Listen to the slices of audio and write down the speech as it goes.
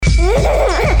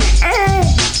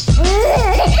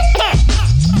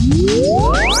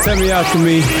Semi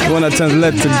alchemy, one that turns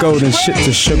lead to gold and shit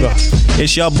to sugar.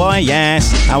 It's your boy,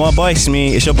 yes. Our boy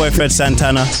Smee. It's your boy Fred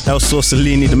Santana. El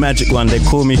Sorcellini, the magic one. They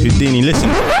call me Houdini. Listen,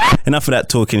 enough of that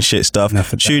talking shit stuff.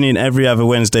 Tune in every other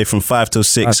Wednesday from 5 till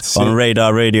 6 on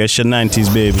Radar Radio. It's your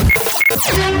 90s, baby.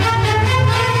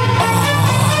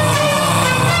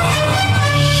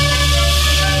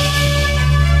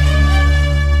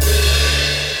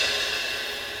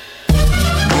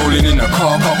 In a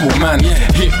car, couple man,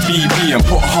 hit BB and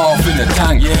put half in the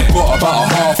tank. Got about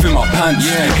a half in my pants.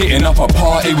 Hitting up a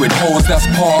party with hoes, that's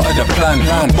part of the plan.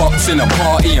 Bucks in a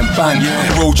party and bang.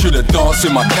 Roll through the dance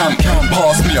in my camp.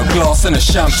 Pass me a glass and a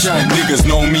champ. Niggas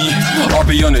know me, I'll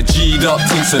be on a G'd up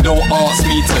thing, so don't ask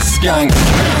me to skank.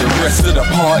 The rest of the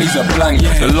parties are blank.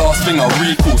 The last thing I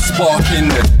recall, sparking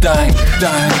the dank.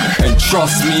 And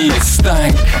trust me, it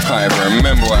stank. I can't even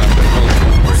remember what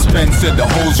happened. Spence said the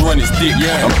hoes run his dick,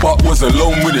 and Buck was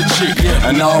alone with a chick,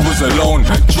 and I was alone,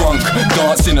 drunk,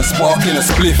 dancing and sparking a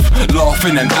spliff,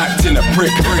 laughing and acting a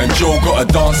prick, and Joe got a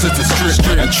dancer to strip,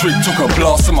 and Trick took a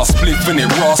blast of my spliff, and it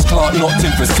Ross Clark knocked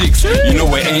him for 6. You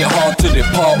know it ain't hard to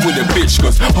depart with a bitch,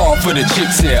 cause half of the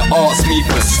chicks here ask me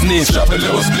for sniff. Strap a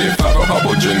little spliff, have a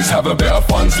couple drinks, have a bit of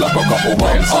fun, slap a couple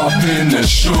ones up in the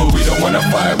shoe. We don't wanna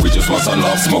fight, we just want some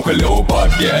love, smoke a little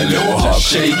bud, get a little hug,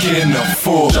 shaking the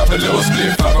floor. Strap a little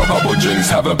spliff, have a couple drinks,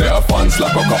 have a bit of fun,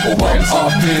 slap a couple ones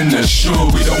up in the shoe.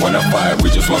 We don't wanna fight, we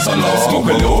just want some love, smoke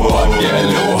a little bud, get a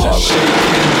little hug,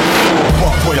 shaking the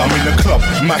floor. Boy, I'm in the club,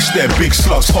 mash their big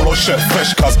slugs, hollow shirt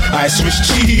fresh cuz I switch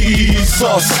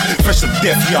Jesus. Fresh to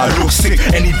death, yeah, I look sick.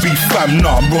 Any beef fam,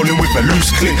 nah, I'm rolling with a loose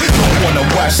clip. Don't wanna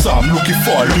wife, so I'm looking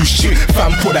for a loose chick.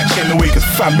 Fam, put that chain away cause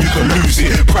fam, you can lose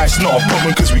it. Price not a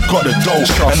problem cause we got the dough.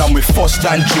 And I'm with Foster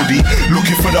and Judy,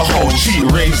 looking for the whole cheat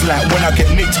raves like when I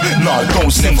get nicked. Nah, don't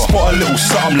sing, spot a little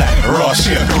something like raw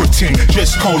shit, a good thing.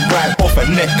 Dress code right off her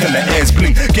neck and the ears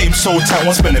blink. Game so tight,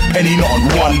 won't spend a penny, not on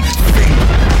one thing.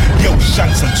 Yo,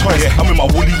 shanks and toys, I'm with my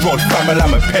woolly rod family,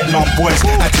 I'm a pet now boys.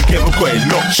 And together got a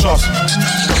lock trust.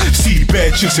 See bare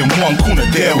chicks in one corner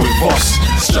there with us.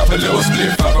 Strap a little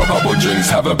split, have a couple drinks,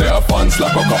 have a bit of fun,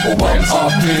 slap a couple ones up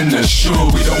in the shoe.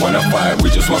 We don't wanna fight, we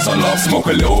just want some love, smoke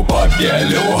a little bud, get a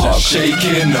little hug,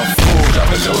 shaking the floor. Strap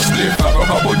a little split, have a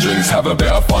couple drinks, have a bit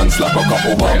of fun, slap a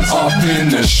couple ones up in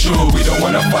the shoe. We don't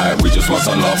wanna fight, we just want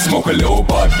some love, smoke a little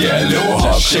bud, get a little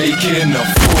hug, shaking the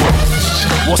floor.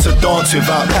 What's a dance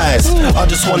without Kyze? I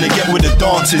just wanna get with the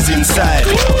dancers inside.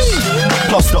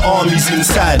 Plus the army's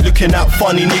inside, looking at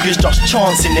funny niggas just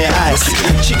chancing their eyes.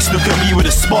 Chicks look at me with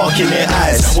a spark in their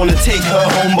eyes. Wanna take her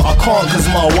home but I can't cause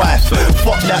my wife.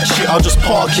 Fuck that shit, I'll just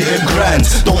park it at grand.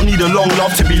 Don't need a long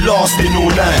love to be lasting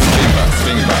all night.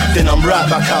 Then I'm right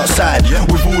back outside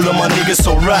with all of my niggas,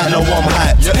 so right now I'm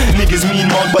hyped. Niggas mean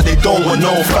mug but they don't want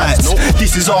no fights.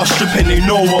 This is our strip and they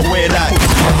know what we're like.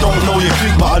 I don't know your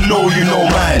clique but I know you know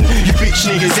mine. You bitch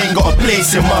niggas ain't got a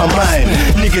place in my mind.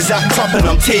 Niggas act up and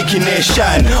I'm taking their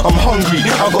shine. I'm hungry,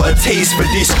 I got a taste for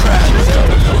this crap.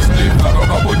 Have a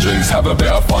couple drinks, have a bit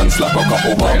of fun, slap a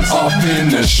couple ones up in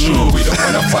the shoe. We don't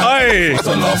wanna fight.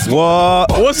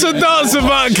 What's a dance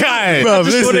about, Kai? Bro, I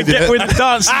just wanna get with the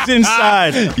dancers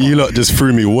inside. You lot just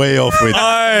threw me way off with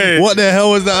what the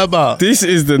hell was that about? This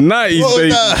is the 90s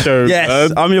baby show.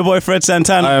 Yes, I'm your boy Fred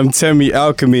Santana. I am Temi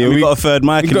Alchemy, and we got a third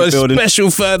mic in the building. A special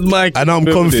third mic. And I'm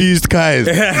confused, Kyze.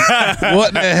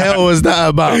 What the hell was that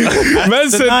about? Man the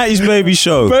said, 90s baby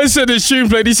show. Man said the tune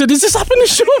played. He said, "Does this happen in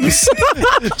shops?"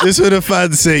 Just for the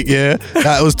fans' sake, yeah.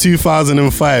 That was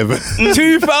 2005.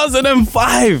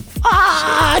 2005.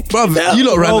 Bruv, you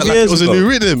lot ran that like it was a new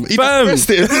rhythm. He pressed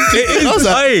it. I was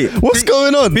like, what's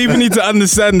going on? People need to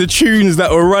understand the tunes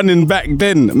that were running back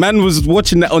then. Man was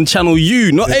watching that on channel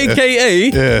U, not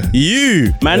AKA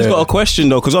U. Man's got a question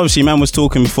though, because obviously man was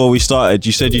talking before we started.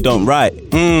 You said you don't write.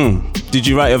 Did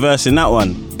you write a verse in that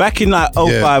one? Back in like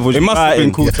 05, was it must have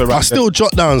been cool to write. I still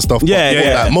jot down stuff.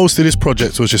 Like, most of this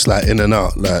project was just like in and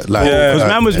out. Because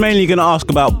man was mainly going to ask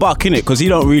about Buck, innit? Because he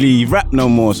don't really rap no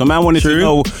more. So man wanted to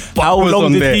know how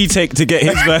long did he take to get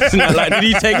his verse? And that? Like, did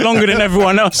he take longer than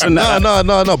everyone else? And that?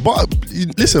 No. Buck,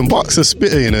 listen, Buck's a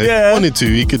spitter, you know. Yeah. If he wanted to,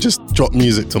 he could just drop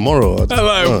music tomorrow.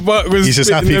 He's just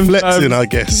happy flexing, I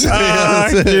guess.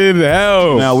 Fucking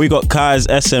hell. Now we got Kyze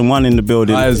SN1 in the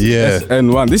building. Kyze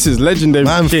SN1. This is legendary.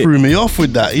 Man threw me off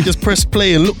with that. He just pressed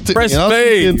play and looked at me. Press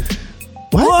play.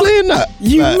 Why are you playing that?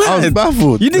 You like, mad? I was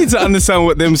baffled. You need to understand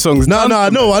what them songs. No, I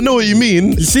know what you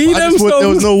mean. You see them songs? There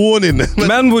was no warning.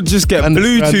 Man would just get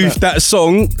Bluetooth that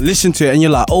song, listen to it, and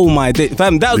you're like, oh my day.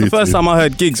 Fam, that was the first time I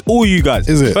heard Gigs. All you guys.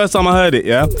 Is it? First time I heard it,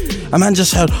 yeah? A man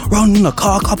just heard, run in a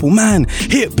car, couple, man,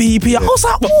 hit BP. I was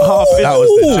like, ooh. That was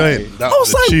the joint. That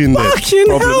was the tune there. Fucking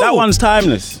hell. That one's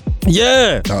timeless.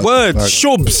 Yeah, word,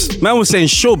 shubs. Man was saying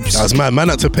shubs. That was mad. Man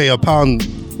had to pay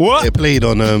 £1. What? It played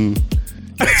on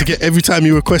to get every time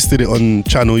you requested it on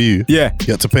Channel U. Yeah,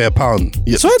 you had to pay £1.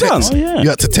 You had Swear to down. text. Oh, yeah. You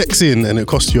had to text in, and it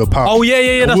cost you £1. Oh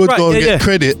yeah, that's would right. go and Yeah, get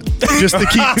credit just to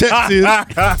keep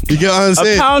texting. You get what I'm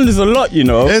saying? £1 is a lot, you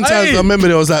know. Then times I remember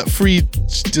there was like three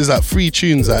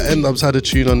tunes. Like N-Dubs had a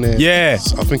tune on there. Yeah,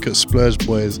 I think it's Splurge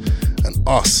Boys and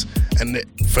Us. And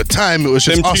for time, it was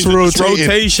just Them us tunes, rotating.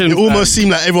 rotation, It almost seemed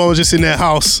like everyone was just in their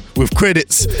house with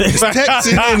credits. Just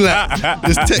texting in, like,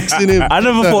 just texting in. I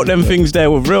never thought them things there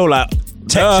were real, like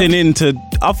texting into.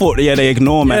 I thought, they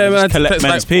ignore man, man, just collect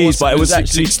man's peas, but it was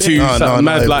actually something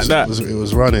mad like that. It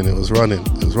was running.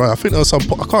 I think there was some.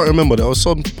 I can't remember. There was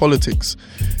some politics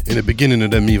in the beginning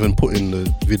of them even putting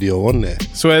the video on there.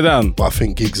 Swear down. But I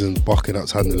think Giggs and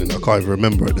Buckenhat's handling. I can't even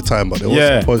remember at the time, but there was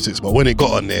some politics. But when it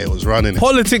got on there, it was running.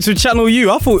 Politics with Channel U.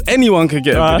 I thought anyone could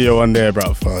get a video on there, bro.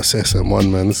 It's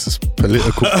SM1, man. This is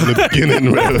political from the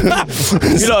beginning, bro.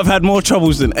 You lot have had more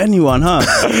troubles than anyone, huh?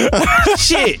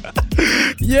 Shit.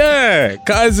 Yeah,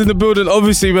 Kyze in the building.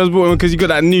 Obviously, man's brought him because you got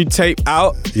that new tape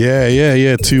out.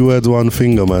 Yeah. 2 words, 1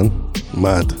 finger, man.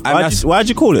 Mad. Why'd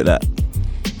you call it that?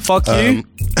 Fuck you.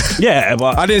 Yeah,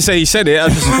 but I didn't say he said it. I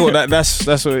just thought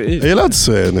that's what it is. Are you allowed to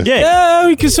swear in it? Yeah,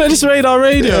 we can swear. This Radar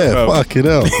Radio. Yeah, bro. fucking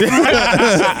hell.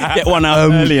 get one out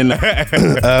early and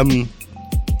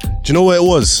do you know what it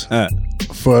was?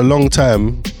 For a long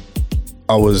time,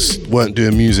 I weren't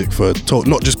doing music for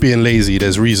not just being lazy.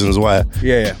 There's reasons why.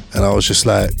 Yeah. And I was just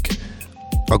like,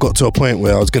 I got to a point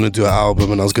where I was gonna do an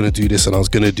album and I was gonna do this and I was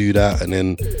gonna do that, and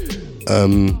then,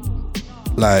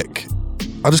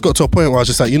 I just got to a point where I was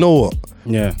just like, you know what?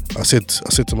 Yeah. I said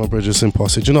to my brother Simple, I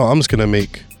said, you know what? I'm just gonna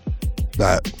make,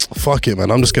 fuck it,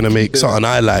 man. I'm just gonna make something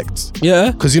I liked.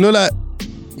 Yeah. Because you know,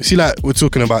 you see, we're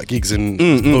talking about Gigs and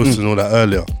posts and all that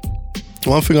earlier.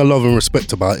 One thing I love and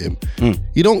respect about him,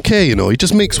 he don't care, you know. He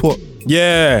just makes what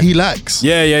he likes.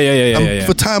 Yeah.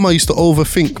 For time, I used to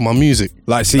overthink my music.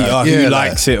 Who likes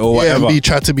it or whatever. And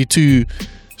try to be too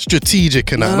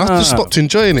strategic and that. And I just stopped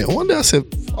enjoying it. One day I said,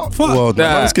 fuck the world,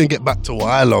 man. I'm just going to get back to what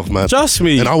I love, man. Trust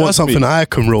me. And I want something I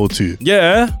can roll to.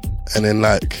 Yeah. And then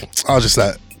I was just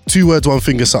like, 2 words, 1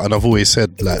 finger, something I've always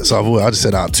said. I just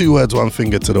said 2 words, 1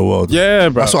 finger to the world. Yeah,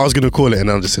 bro. That's what I was going to call it,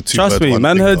 and I just said 2 words, 1 finger. Trust me,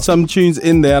 man heard some tunes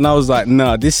in there and I was like,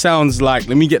 nah, this sounds like,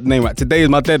 let me get the name right. Today is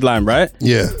my deadline, right?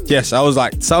 Yeah. Yes, I was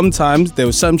like, sometimes there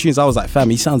were some tunes I was like, fam,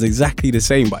 he sounds exactly the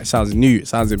same, but it sounds new, it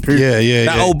sounds improved. Yeah.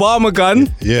 That Obama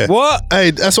gun. Yeah. What?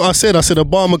 Hey, that's what I said. I said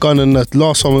Obama gun and the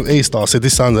last one with A-Star. I said,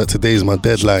 this sounds like today's my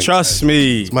deadline. Trust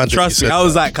me. Trust me. I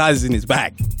was like, Kyze is in his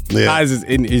bag. Yeah. Kyze is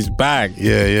in his bag.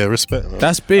 Yeah, respect, man.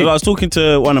 That's big. I was talking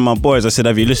to one of my boys. I said,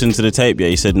 have you listened to the tape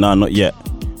yet? He said, no, not yet.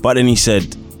 But then he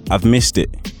said, I've missed it.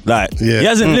 He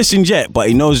hasn't listened yet, but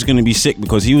he knows it's going to be sick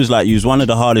because he was one of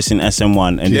the hardest in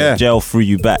SM1 and jail threw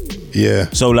you back. Yeah.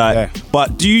 So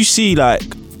but do you see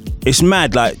it's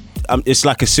mad, it's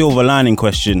like a silver lining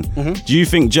question. Do you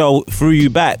think Joe threw you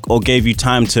back or gave you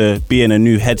time to be in a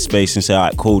new headspace and say, all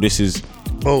right, cool, this is...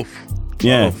 Both.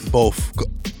 Yeah. Both.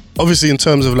 Obviously, in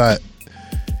terms of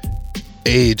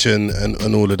age and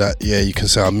all of that, yeah, you can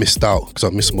say I missed out because I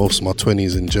missed most of my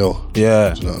 20s in jail.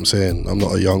 Yeah. Do you know what I'm saying? I'm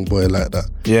not a young boy like that.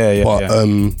 Yeah. But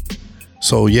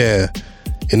so yeah,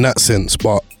 in that sense,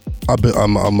 but I'm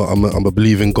a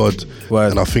believing God.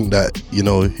 Word. And I think that, you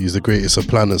know, he's the greatest of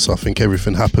planners, so I think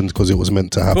everything happened because it was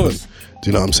meant to happen. Do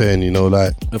you know what I'm saying? You know,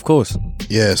 of course.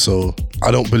 Yeah, so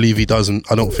I don't believe he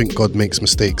doesn't. I don't think God makes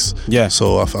mistakes. Yeah.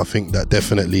 So I think that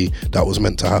definitely that was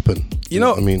meant to happen. You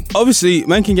know what I mean? Obviously,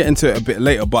 man can get into it a bit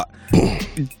later, but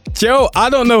jail,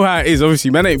 I don't know how it is. Obviously,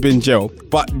 man ain't been jail,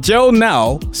 but jail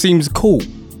now seems cool.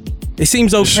 It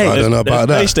seems okay. I don't know about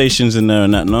that. PlayStation's in there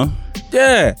and that, no?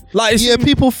 Yeah.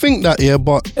 People think that,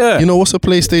 but you know, what's a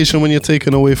PlayStation when you're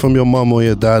taken away from your mum or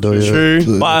your dad or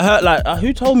True. But I heard,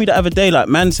 who told me the other day,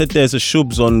 man said there's a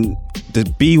shubs on the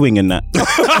B-wing and that.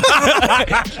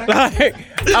 Like,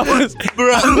 I was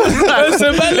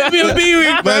listen, man, let me a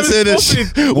B-wing. Man said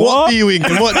what B-wing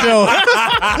and what girl?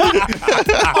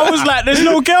 I was like, there's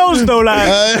no girls though, like.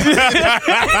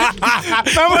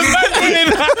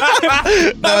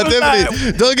 No,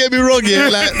 definitely. Don't get me wrong, yeah.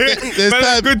 Like, there's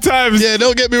times, good times. Yeah,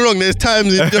 don't get me wrong. There's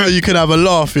times you could have a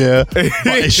laugh, yeah, but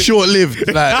it's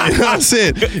short-lived. Like, you know what I'm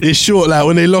saying? It's short. Like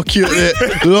when they lock you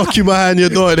behind your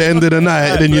door at the end of the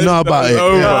night, then you know about it.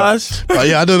 Yeah. But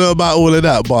yeah, I don't know about all of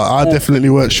that, but I definitely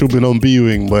weren't shubbing on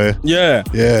B-wing, boy. Yeah.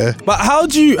 Yeah. But how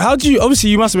do you? Obviously,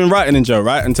 you must have been writing in jail,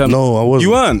 right? In terms. No, I wasn't.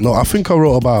 You weren't. No, I think I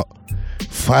wrote about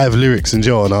 5 lyrics in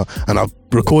jail, and I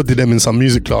recorded them in some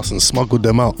music class and smuggled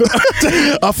them out.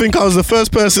 I think I was the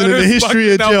first person in the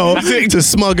history of jail to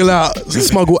smuggle out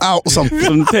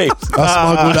some tapes.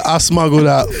 I smuggled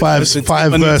out five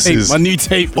verses. My new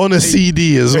tape on a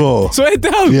CD as well. Swear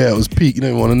down. Yeah, it was peak. You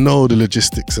don't want to know the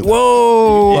logistics of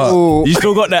Whoa. You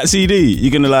still got that CD? You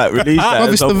gonna like release that?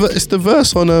 It's the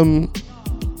verse on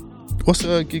what's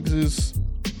Giggs'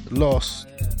 last?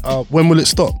 When Will It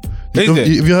Stop? Have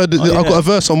you heard? I got a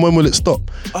verse on When Will It Stop?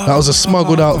 That was a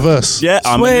smuggled out verse. Yeah,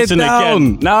 I'm listening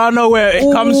again. Now I know where it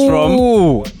comes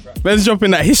from. Let's jump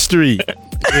in that history.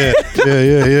 Yeah.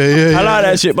 I like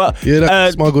that shit, but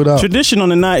that's smuggled out. Tradition on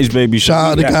the 90s, baby.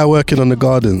 Shout out the guy working on the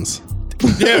gardens.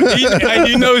 Yeah, and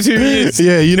you knows who he is.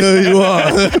 Yeah, you know who you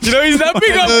are. You know he's that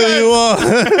big up.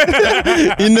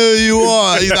 You know who you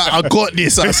are. He's like, I got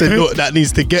this. I said, look, that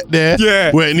needs to get there. Yeah.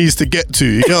 Where it needs to get to.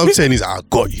 You know what I'm saying? He's like, I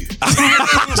got you.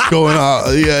 It's going out.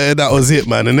 Yeah, that was it,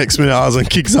 man. The next minute I was on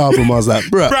Kyze album. I was like,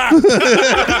 bruh.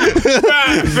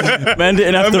 Man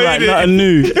didn't have to write nothing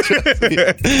new.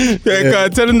 Yeah,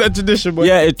 tell him that tradition, boy.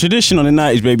 Yeah, tradition on the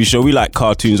 90s, baby show. We like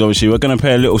cartoons, obviously. We're going to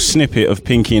play a little snippet of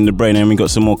Pinky in the Brain, and we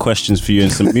got some more questions for you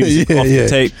and some music off the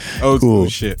tape. Oh, cool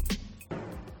shit.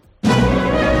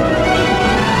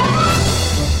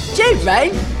 Gee,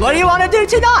 Brain, what do you want to do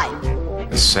tonight?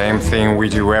 The same thing we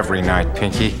do every night,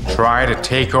 Pinky. Try to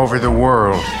take over the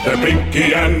world. The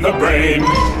Pinky and the Brain.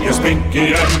 Yes,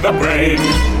 Pinky and the Brain.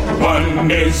 One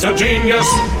is a genius,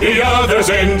 the other's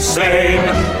insane.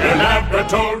 They're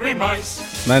laboratory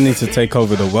mice. Man needs to take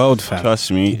over the world, fam.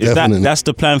 Trust me. That's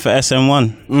the plan for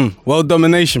SM1. World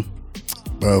domination.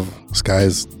 Bro,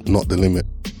 sky's not the limit.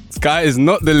 Sky is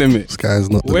not the limit. Sky is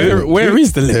not the limit. Where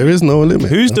is the limit? There is no limit.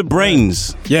 Who's the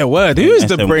brains? Yeah, word. Who is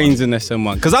the SM1? brains in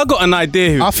SM1? Because I got an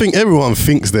idea. I think everyone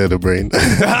thinks they're the brain.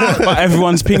 But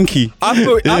everyone's Pinky. I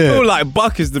feel like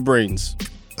Buck is the brains.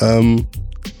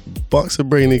 Buck's a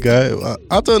brainy guy.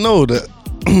 I don't know that.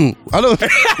 I don't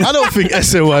think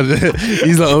SM1.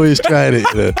 He's like always trying it.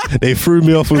 You know? They threw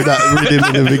me off with that rhythm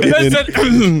in the beginning.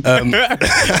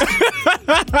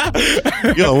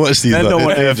 You gotta watch these. I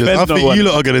think you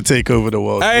lot are gonna take over the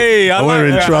world. Hey, we're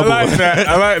in trouble. I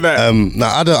like that.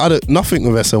 Nah, I don't.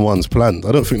 Nothing with SM1's planned.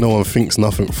 I don't think no one thinks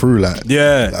nothing through. Like,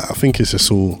 I think it's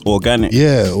just all organic.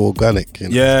 Yeah, organic. You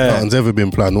know? Yeah, nothing's ever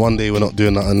been planned. One day we're not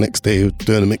doing that, and next day we're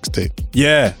doing a mixtape.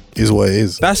 Yeah, is what it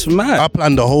is. That's mad. I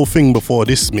planned the whole thing before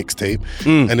this mixtape,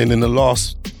 and then in the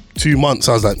last 2 months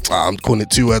I was like, I'm calling it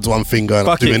 2 words, one finger, and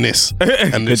I'm doing this.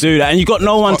 And to do that, and you got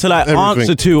no one to like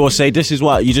answer to or say this is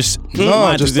what you just.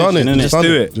 No, just done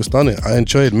it. Just done it. I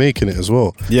enjoyed making it as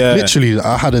well. Yeah, literally,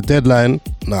 I had a deadline.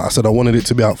 I said I wanted it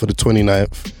to be out for the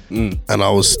 29th, and I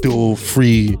was still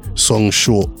 3 songs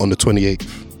short on the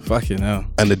 28th. Fucking hell.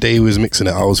 And the day he was mixing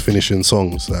it, I was finishing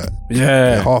songs. Like,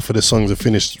 half of the songs are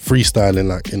finished freestyling,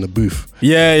 like in the booth.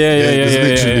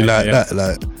 It's literally that.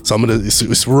 Like some of the,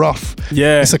 it's rough.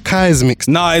 Yeah, it's a Kyze mix.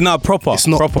 Nah, proper. It's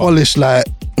not proper. Polished like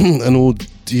and all.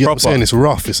 You know what I'm saying? It's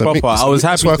rough. It's proper. a mix. I was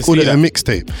happy. That's why I call it a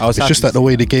mixtape. It's just that the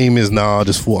way the game is now. I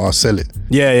just thought I'll sell it.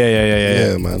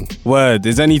 Yeah, man. Word.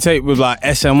 Is any tape with like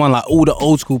SM1, like all the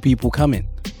old school people coming?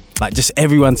 Like just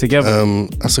everyone together.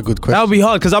 That's a good question. That would be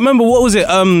hard because I remember what was it?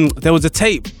 There was a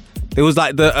tape. It was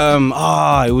like the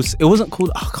it wasn't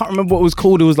called. I can't remember what it was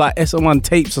called. It was like SM1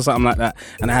 tapes or something like that.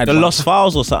 And I had the Lost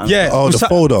Files or something. Yeah. Oh, the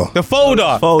folder. The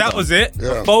folder. That was it.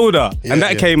 Yeah. The folder. Yeah, and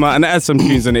that came out and that had some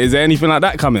tunes in it. Is there anything like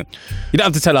that coming? You don't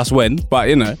have to tell us when, but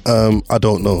you know. I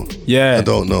don't know. Yeah. I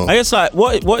don't know. I guess like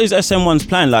what is SM1's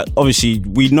plan? Like obviously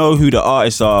we know who the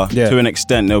artists are to an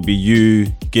extent. There'll be you,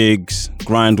 Giggs,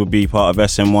 Grind will be part of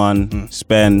SM1,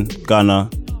 Spen, Gunner.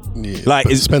 Yeah, like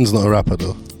Spen's not a rapper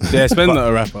though. Yeah, Spen's not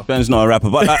a rapper. Spen's not a rapper,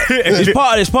 but like, it's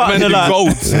part of the like, gold.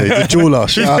 Yeah, he's a jeweler.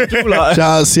 Shout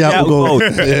out Seattle Gold.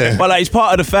 Yeah. But like, it's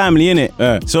part of the family, innit?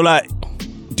 Yeah. So like,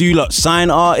 do you like sign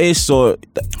artists or?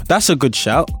 That's a good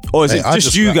shout. Or is it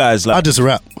just you rap. guys? Like, I just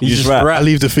rap. You just rap. I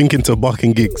leave the thinking to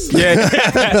bucking gigs. Yeah.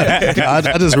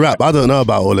 I just rap. I don't know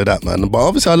about all of that, man. But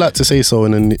obviously, I'd like to say so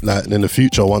in the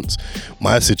future once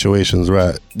my situation's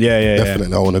right. Yeah.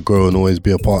 Definitely, I want to grow and always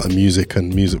be a part of music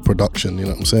and music production. You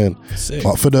know what I'm saying? Sick.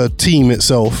 But for the team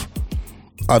itself,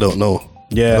 I don't know.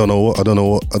 Yeah. I don't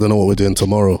know what we're doing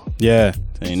tomorrow. Yeah.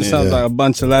 It sounds like a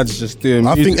bunch of lads just doing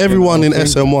I music think everyone in and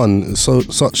SM1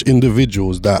 is such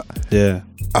individuals that yeah.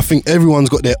 I think everyone's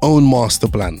got their own master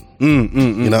plan. You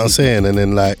know what I'm saying? And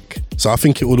then so I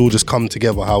think it would all just come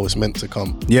together how it's meant to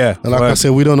come. Yeah. And like I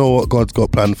said, we don't know what God's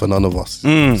got planned for none of us. You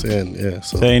know what I'm saying? Yeah.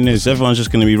 So saying this, everyone's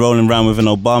just going to be rolling around with an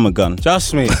Obama gun.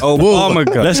 Trust me, Obama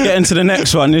gun. Let's get into the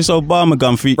next one. This Obama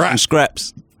gun featuring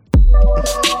Scraps.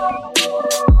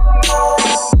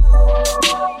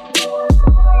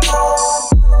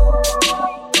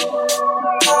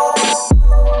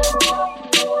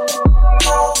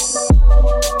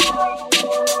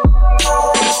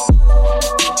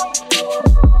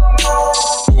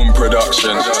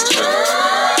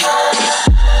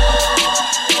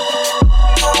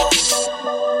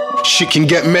 Shit can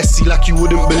get messy like you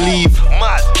wouldn't believe.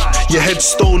 Your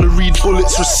headstone to read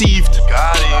bullets received.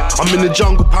 I'm in the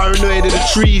jungle, paranoid of the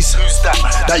trees.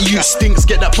 That youth stinks,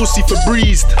 get that pussy for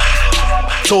breezed.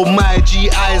 Told my G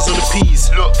eyes on the P's.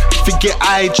 Forget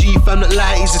IG, found that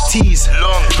light is a tease.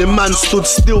 The man stood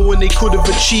still when they could have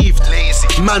achieved.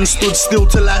 Man stood still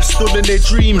till life stood in their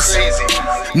dreams.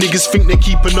 Niggas think they're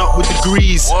keeping up with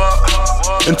degrees.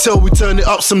 Until we turn it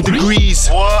up some degrees.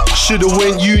 Should've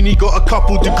went uni, got a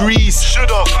couple degrees.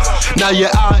 Now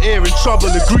you're out here in trouble,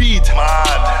 agreed.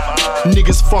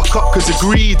 Niggas fuck up cause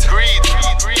agreed.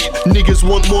 Niggas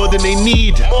want more than they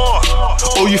need.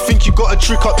 Oh, you think you got a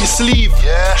trick up your sleeve?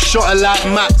 Shot it like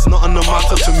Max, not on the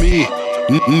matter to me.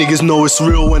 Niggas know it's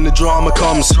real when the drama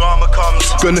comes.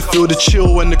 Gonna feel the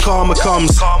chill when the karma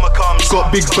comes.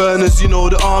 Got big burners, you know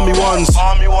the army ones.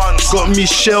 Got me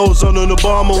shells on an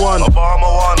Obama one.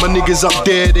 My niggas up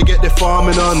there, they get their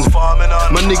farming on.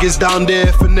 My niggas down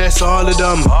there, finesse all of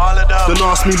them. Don't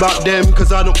ask me about them,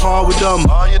 cause I don't par with them.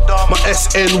 My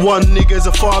SN1 niggas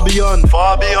are far beyond.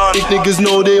 If niggas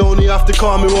know they only have to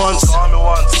call me once.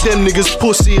 Them niggas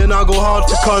pussy and I go hard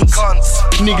for cunts.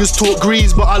 Niggas talk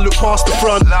grease, but I look past the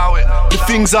front. The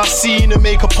things I've seen and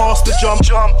make a pastor jump.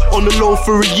 On the low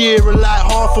for a year and like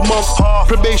half a month.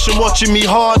 Probation watching me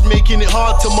hard, making it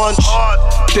hard to munch.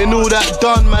 Then all that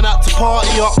done, man, had to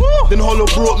party up. Then Hollow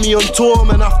brought me on tour,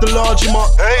 man, have to large him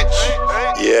up.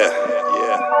 Yeah,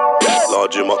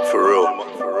 large him up for real.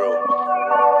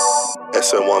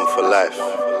 SM1 for life.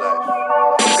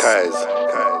 Kyze.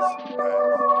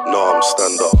 No, I'm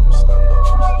stand up.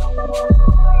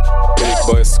 Big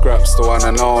boy Scraps, the one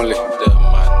and only.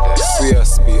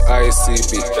 CSB,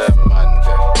 ICB.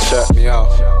 Check me out.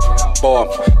 Boom.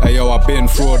 Hey yo, I've been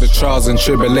through all the trials and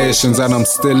tribulations and I'm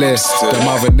still here. Them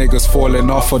other niggas falling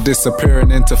off or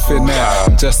disappearing into thin air.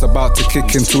 I'm just about to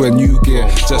kick into a new gear.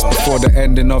 Just before the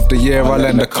ending of the year, I'll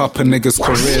end a couple niggas'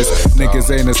 careers. Niggas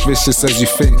ain't as vicious as you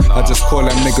think. I just call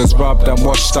them niggas rubbed and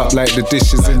washed up like the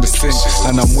dishes in the sink.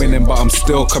 And I'm winning, but I'm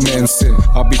still committing sin.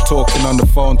 I'll be talking on the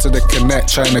phone to the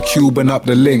connect, trying to Cuban up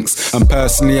the links. And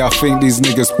personally, I think these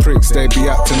niggas pricks. They be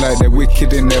acting like they're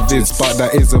wicked in their vids, but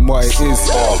that isn't what it is.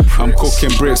 I'm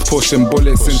cooking bricks, pushing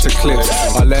bullets into clips.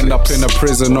 I'll end up in a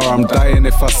prison or I'm dying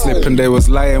if I slip. And they was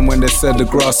lying when they said the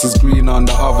grass is green on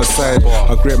the other side.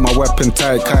 I grip my weapon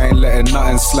tight, I ain't letting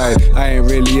nothing slide. I ain't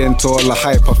really into all the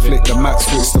hype. I flick the max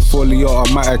switch to fully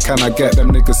automatic. Can I get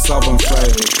them niggas southern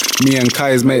fried? Me and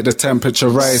Kyze make the temperature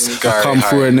rise. I come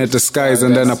through in a disguise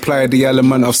and then apply the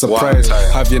element of surprise.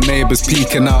 Have your neighbours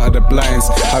peeking out of the blinds.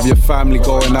 Have your family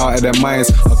going out of their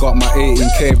minds. I got my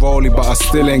 18k rollie, but I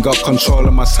still ain't got control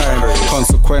of my time.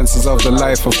 Consequences of the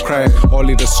life of crime.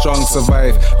 Only the strong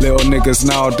survive. Little niggas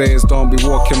nowadays don't be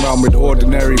walking around with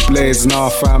ordinary blades. Now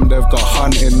fam, they've got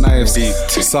hunting knives.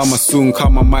 Summer soon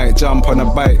come, I might jump on a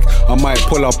bike. I might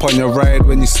pull up on your ride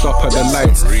when you stop at the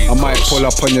lights. I might pull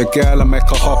up on your girl and make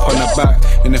her hop on the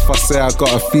back. And if I say I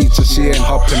got a feature, she ain't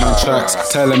hopping on tracks.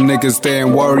 Tell them niggas they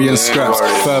ain't worrying scraps.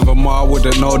 Furthermore, I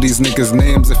wouldn't know these niggas'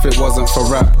 names if it wasn't for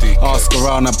rap. Ask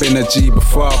around, I've been a G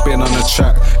before I've been on a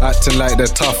track. Acting like they're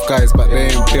tough guys, but they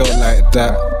ain't built like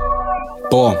that.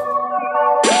 Boom.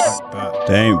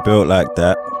 They ain't built like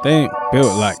that. They ain't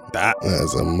built like that.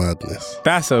 That's a madness.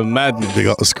 That's a madness. Big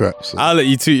up the Scraps. I'll let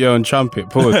you toot your own trumpet.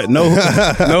 Pause. No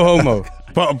homo.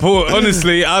 But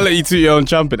honestly, I'll let you toot your own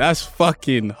trumpet. That's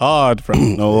fucking hard, bro.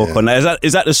 No walk on that.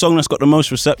 Is that the song that's got the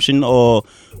most reception, or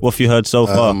what have you heard so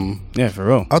far? Yeah, for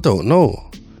real. I don't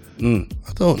know.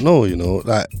 I don't know, you know.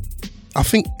 Like, I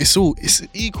think it's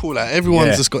equal. Like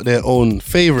everyone's just got their own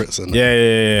favourites and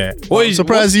Yeah. I'm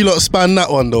surprised you lot span that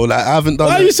one though. Like I haven't done.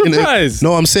 Why are you surprised?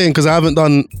 No, I'm saying because I haven't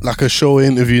done like a show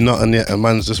interview, nothing yet, and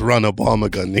man's just run a bomber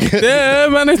gun. Yeah,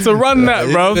 man, it's to run that,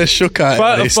 bro. They're shook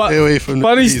out. They stay away from.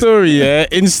 Funny story, yeah.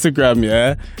 Instagram,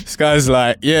 yeah. This guy's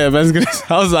like, yeah, man's gonna.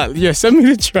 I was like, yeah, send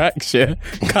me the tracks, yeah.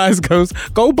 Kyze goes,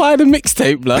 go buy the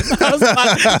mixtape, blood. I was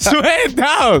like, swear it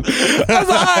down. I was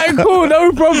like, alright, cool,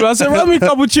 no problem. I said, run me a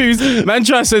couple tunes. Man,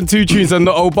 try to send 2 tunes and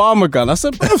the Obama gun. I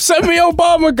said, bro, send me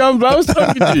Obama gun, bro. I was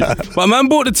talking to you. But man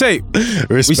bought the tape.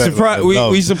 Respect,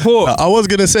 we support. I was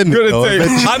gonna send it. Though,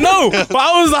 I know, but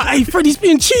I was like, hey, Freddie's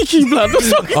being cheeky, blood.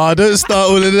 Oh, don't start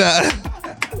all of that.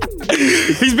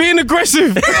 He's being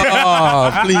aggressive.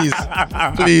 Oh, please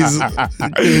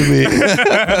kill me.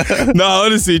 No,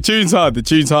 honestly, the tune's hard.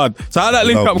 So how that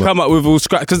link up come up with all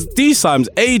scratch? Because these times,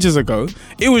 ages ago,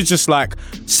 it was just like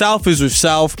South is with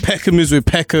South, Peckham is with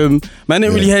Peckham. Man,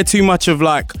 didn't really hear too much of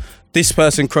like this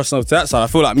person crossing over to that side. I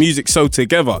feel like music's so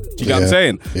together. Do you get what I'm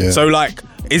saying? Yeah. So like,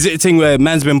 is it a thing where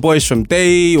man's been boys from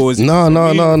day or is it No,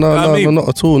 not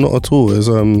at all. It's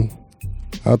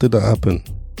how did that happen?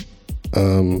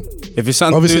 If it's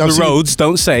something to do with the roads,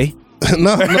 don't say.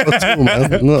 No, not at all,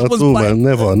 man. Not at all, man.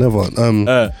 Never.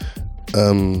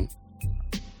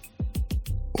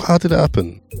 How did it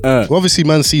happen? Well, obviously,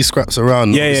 man sees scraps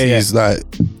around. He's like,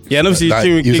 and obviously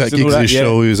he was at Kyze's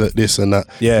show. He was at this and that.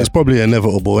 Yeah, it's probably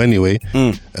inevitable anyway.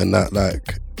 And that,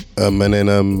 like, and then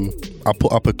I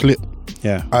put up a clip.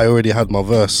 Yeah, I already had my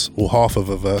verse or half of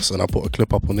a verse, and I put a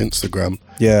clip up on Instagram.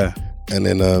 Yeah, and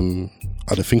then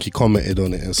I think he commented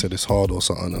on it and said it's hard or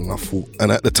something, and I thought,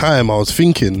 and at the time I was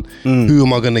thinking, who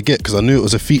am I gonna get? Because I knew it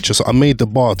was a feature, so I made the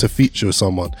bar to feature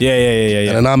someone. Yeah.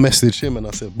 And then I messaged him and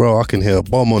I said, bro, I can hear a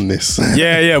bomb on this.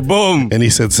 Yeah, boom. And he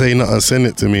said, say nothing, send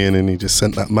it to me, and then he just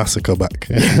sent that massacre back.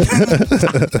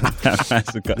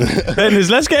 Dennis,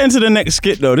 let's get into the next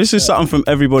skit though. This is something from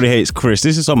Everybody Hates Chris.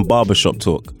 This is some barbershop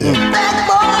talk.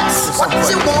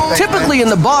 Typically in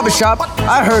the barbershop,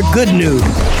 I heard good news.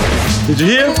 Did you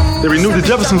hear? They renewed the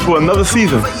Jeffersons for another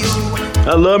season.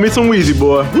 I love me some Weezy,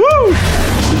 boy. Woo!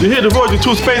 Did you hear the Voyager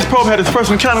 2 space probe had its first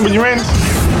encounter with Uranus?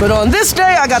 But on this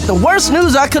day, I got the worst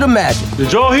news I could imagine.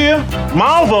 Did y'all hear?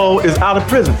 Malvo is out of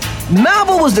prison.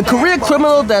 Malvo was the career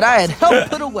criminal that I had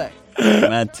helped put away.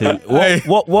 Mad thing.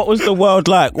 What was the world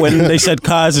like when they said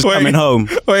Kyze is coming home?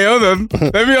 Wait, hold on.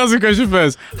 Let me ask a question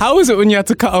first. How was it when you had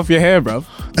to cut off your hair, bruv?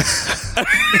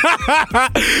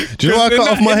 Do you know why I cut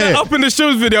off my hair? Up in the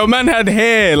shows video, man had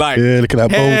hair like. Yeah, look at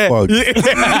that bone fog.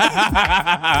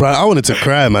 Right, I wanted to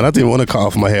cry, man. I didn't want to cut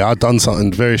off my hair. I'd done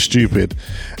something very stupid,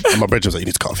 and my brother was like, "You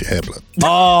need to cut off your hair, blood."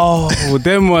 Oh,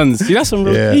 them ones. See, that's some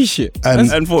real key shit. And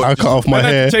I cut off my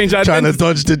hair, trying to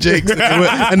dodge the jakes,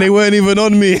 and they weren't even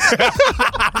on me.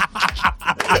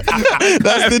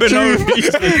 That's the truth.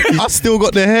 I still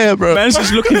got the hair, bro. Man's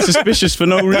just looking suspicious for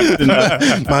no reason.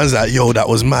 Man's like, yo, that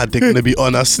was mad. They're gonna be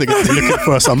on us. They're looking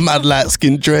for some mad light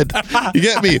skin dread. You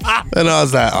get me? And I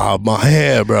was like, my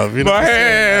hair, bro. You know my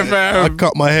hair, fam. I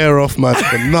cut my hair off, man,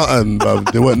 for nothing, bro.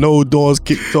 There weren't no doors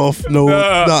kicked off,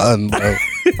 nothing, bro.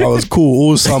 I was cool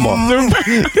all summer. Man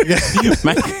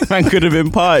could have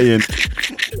been partying.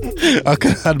 I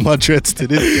could have had my dreads to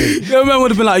this day. Yo, man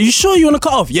would have been like, you sure you want to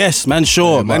cut off? Yes, man,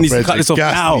 sure. Yeah, man needs to cut this off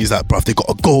now. He's like, bruv, they got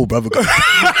to go, bruv.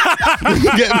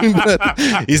 Get me, man.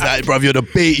 He's like, bruv, you're the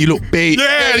bait. You look bait.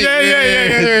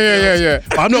 Yeah.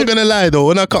 I'm not going to lie, though.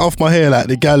 When I cut off my hair, like,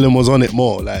 the gallon was on it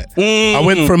more. Like, I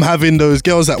went from having those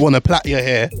girls that want to plait your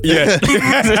hair. Yeah.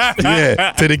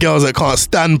 To the girls that can't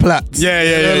stand plaits.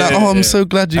 Yeah. Like, I'm so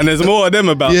glad you... And there's more of them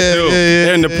about still.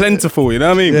 They're in the plentiful, you know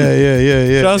what I mean?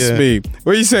 Yeah. Trust me.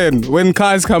 What are you saying? When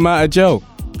Kyze come out of jail,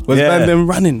 was man them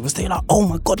running? Was they like, oh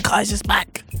my God, Kyze is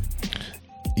back?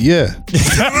 Yeah.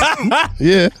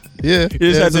 Yeah.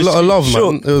 There's a lot of love,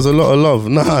 man. There was a lot of love.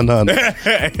 Nah.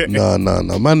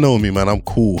 Man know me, man. I'm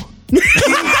cool.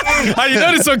 How you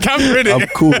know this on camera, innit? I'm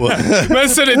cool. Man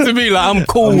said it to me like, I'm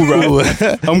cool, bro.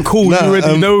 I'm cool. You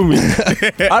already know me.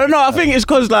 I don't know. I think it's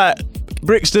because like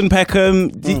Brixton,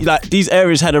 Peckham, like these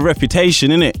areas had a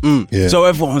reputation, innit? Yeah. So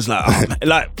everyone was like, oh,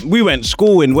 like we went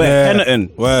school in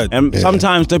Kennerton. And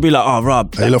sometimes they'd be like, oh,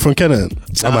 Rob. Are you lot from Kennerton?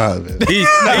 I'm out of it. He's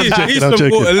from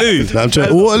Waterloo. I'm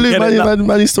joking. Waterloo,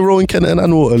 man used to roll in Kennerton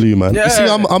and Waterloo, man. Yeah. You see,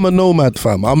 I'm a nomad,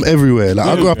 fam. I'm everywhere. Like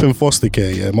I grew up in foster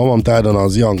care, My mum died when I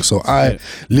was young, so I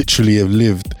literally have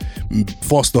lived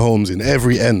foster homes in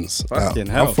every ends.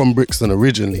 I'm from Brixton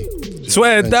originally.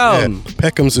 Swear down.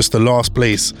 Peckham's just the last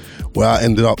place where I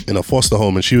ended up in a foster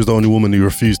home, and she was the only woman who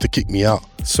refused to kick me out.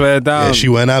 Swear down. Yeah, she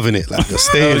weren't having it. Like, you're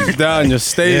staying. You're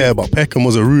staying. Yeah, but Peckham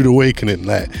was a rude awakening.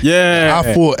 Like, yeah.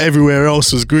 I thought everywhere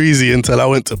else was greasy until I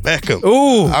went to Peckham.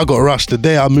 Ooh. I got rushed the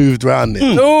day I moved round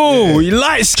there. Oh, you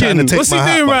light skin. What's he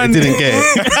doing, man? They didn't get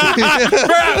it.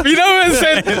 Bruh, you know what I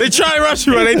said? They tried to rush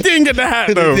you, and they didn't get the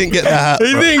hat, though. They didn't get the hat.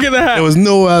 They didn't get the hat. There was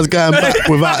no way I was going back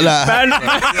without that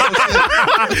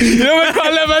hat. You know what?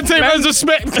 Can't let man take man's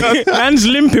respect. Man's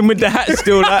limping with the hat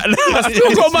still. Like, I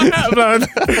still got my hat, man.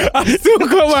 I still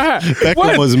got my hat.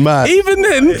 Beckham was mad. Even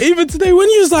then, even today, when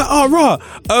you was like,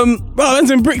 oh,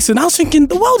 man's in Brixton, I was thinking,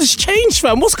 the world has changed,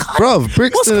 fam. What's Kyze? Bruv,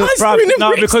 Brixton. What's Kyze doing in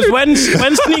Brixton? Because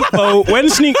when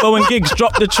Sneakbo and Giggs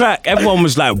dropped the track, everyone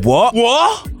was like, what?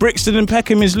 What? Brixton and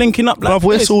Peckham is linking up like Bruv,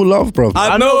 we're this. all love, bruv.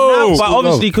 I know, now, but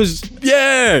obviously because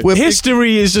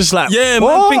history is just like,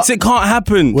 man thinks it can't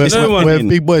happen. We're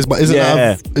big boys, but isn't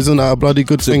that a bloody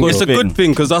good thing? It's a good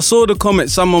thing, because I saw the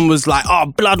comment, someone was like, oh,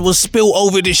 blood was spilled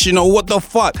over this, you know, what the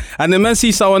fuck? And then man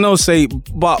see someone else say,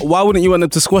 but why wouldn't you want them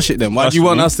to squash it then? Why do you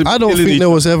want us to? I don't think there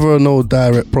was ever no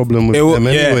direct problem with them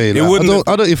anyway. It wouldn't.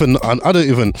 I don't even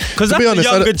because that's the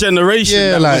younger generation.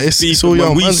 Yeah, like it's so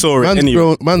young. We saw it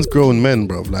anyway. Man's grown men,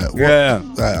 bruv. Like, what? Yeah,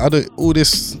 like, I don't. All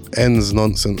this ends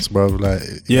nonsense, bruv. Like,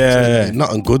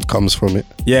 nothing good comes from it.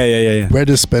 Yeah.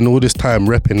 Brothers spend all this time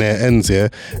repping their ends,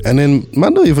 and then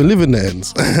man don't even live in the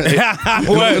ends.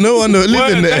 No one don't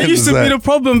live in the ends. That used to be the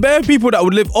problem. Bare people that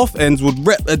would live off ends would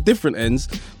rep at different ends,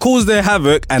 cause their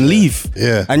havoc and leave.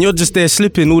 Yeah, and you're just there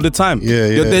slipping all the time.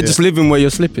 You're there just living where you're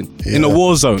slipping in a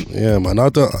war zone. Yeah, man.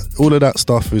 All of that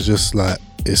stuff is just like,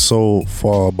 it's so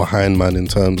far behind, man, in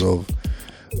terms of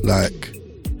like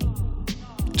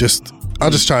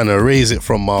I'm just trying to erase it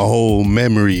from my whole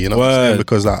memory, you know what I'm saying?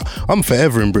 Because like, I'm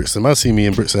forever in Brixton. Man see me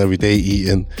in Brixton every day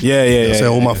eating.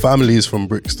 All my family is from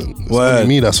Brixton. It's only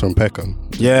me that's from Peckham.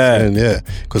 Yeah,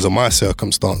 because of my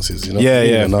circumstances, you know.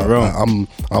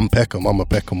 I'm Peckham. I'm a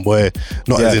Peckham boy.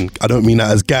 Not as in, I don't mean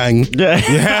that as gang. I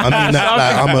mean that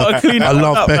like I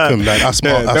love Peckham. Like that's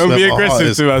don't be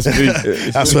aggressive to us,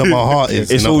 please. That's where my heart is.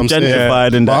 It's all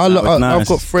gentrified and I've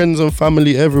got friends and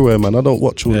family everywhere, man. I don't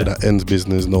watch all of that ends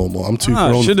business no more. I'm too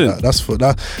grown for that.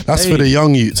 That's for the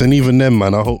young youths, and even them,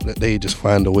 man. I hope that they just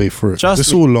find a way through it.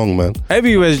 It's all long, man.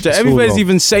 Everywhere's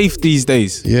even safe these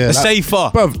days. Yeah,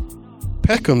 safer. Bruv,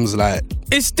 Peckham's like,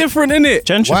 it's different, innit?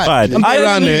 Gentrified.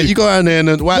 You go around there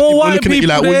and white people looking at you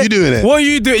like, what are you doing there? What are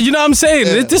you doing? You know what I'm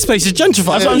saying? This place is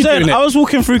gentrified. That's what I'm saying. I was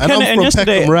walking through Kennington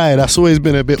yesterday. Peckham, right? That's always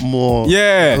been a bit more.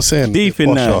 Yeah, I'm saying deep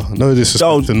in there. No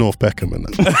disrespect to North Peckham and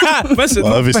that.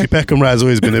 Well, obviously Peckham Ride's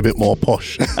always been a bit more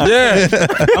posh. Yeah,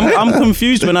 I'm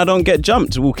confused when I don't get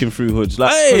jumped walking through hoods.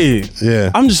 Like,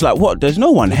 yeah, I'm just like, what? There's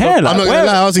no one here. I'm not gonna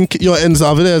lie. I was in your ends the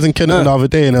other day. I was in Kennington the other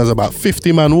day, and there was about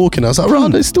 50 man walking. I was like,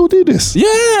 right, they still do this.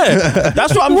 Yeah,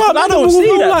 that's what I'm. I don't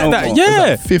see that like that.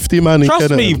 Yeah, 50 man.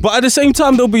 Trust me, but at the same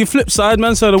time, there'll be a flip side.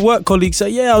 Man, so the work colleague say,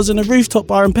 "Yeah, I was in a rooftop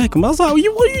bar in Peckham." I was like,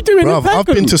 "What are you doing in Peckham?" I've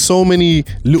been to so many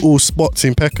little spots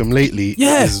in Peckham lately.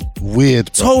 Yeah, it's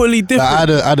weird. Bro. Totally different. Like,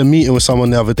 I had a meeting with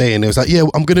someone the other day, and they was like, "Yeah,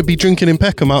 I'm gonna be drinking in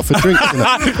Peckham out for drinks." I'm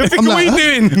like, what are you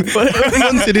doing? I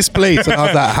went to this place, and I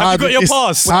was like, "How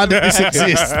did this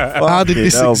exist? How did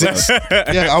this exist?"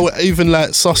 Yeah, even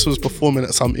like Sus was performing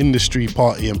at some industry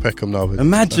party in Peckham now.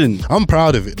 Imagine. I'm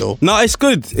proud of it though. No, it's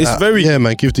good. It's very. Yeah,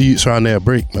 man. Give the youths around there a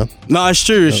break, man. No, it's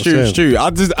true. It's true.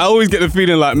 I always get the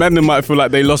feeling like men might feel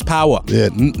like they lost power. Yeah,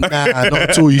 nah, not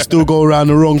at all. You still go around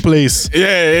the wrong place.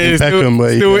 Yeah, Peckham,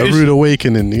 where you get a rude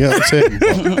awakening. You know what I'm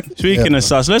saying? Speaking of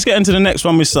Sus, let's get into the next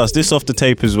one with Sus. This off the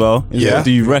tape as well. Yeah. What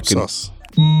do you reckon? Sus.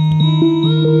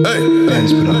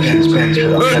 Benz Productions.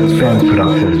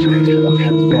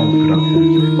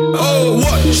 Oh,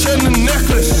 what? Chain and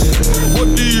necklace.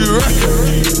 What do you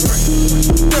reckon?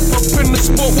 Step up in the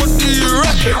spot. What do you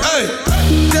reckon? Hey,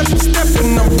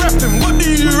 stepping, I'm rapping. What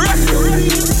do you reckon?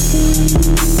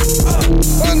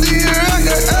 What do you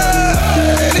reckon?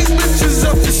 Hey, these bitches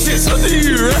up the shit. What do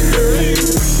you reckon?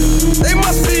 They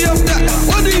must be up that.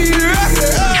 What do you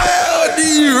reckon? What do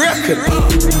you reckon?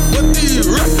 What do you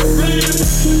reckon?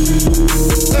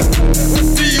 What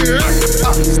do you reckon?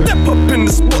 Step up in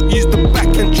the spot, use the back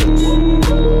entrance.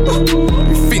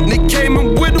 You think they came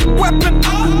in with a weapon?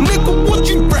 Nigga, what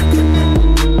you reckon?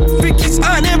 Think he's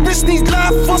earning wrist, needs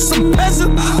life for some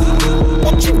peasants?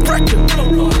 What you reckon?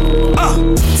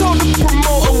 Tell the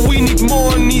promoter we need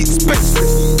more on the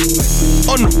expenses.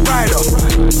 On the rider,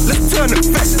 let's turn it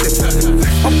festive.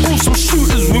 I brought some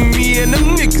shooters with me and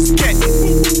them niggas get it.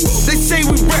 They say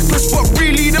we reckless, but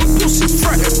really them pussies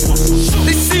fretting.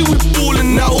 They see we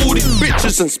balling out, all these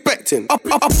bitches inspecting. Up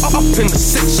in the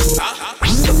section,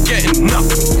 I'm getting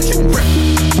nothing.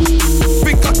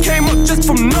 Think I came up just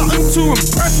from nothing to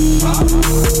impress.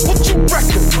 What you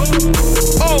reckon?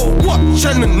 Oh, watch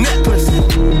and a necklace.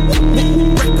 What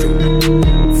you reckon?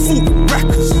 Food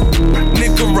records.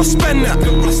 Nigga, I spend that.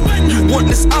 You want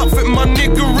this outfit, my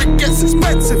nigga, it gets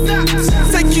expensive.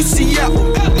 Take you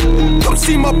Seattle, come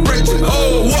see my brethren.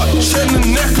 Oh, watch and a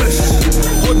necklace.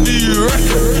 What do you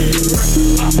reckon?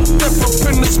 Step up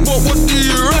in the spot, what do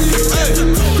you reckon? Hey,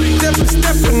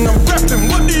 stepping, I'm rapping,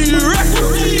 what do you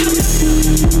reckon?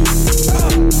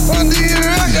 What do you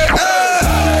reckon?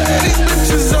 Hey, these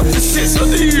bitches up the shit, what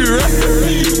do you reckon?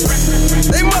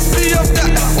 They must be up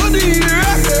that, what do you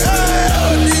reckon? Hey,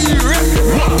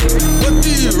 what do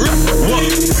you reckon?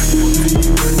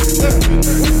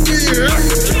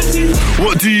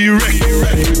 What do you reckon? What do you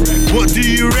reckon? What do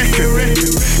you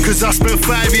reckon? Cause I spent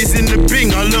 5 years in the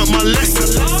Bing, I learnt my lesson.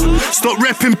 Stop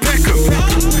repping Peckham,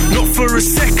 not for a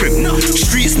second.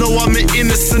 Streets know I'm an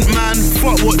innocent man,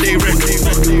 fuck what they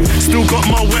reckon. Still got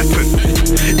my weapon,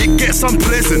 it gets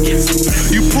unpleasant.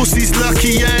 You pussies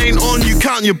lucky I ain't on, you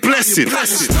count your blessings.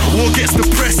 War gets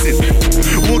depressing,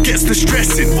 war gets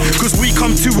distressing. Cause we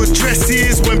come to address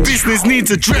is when business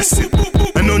needs addressing.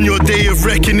 And on your day of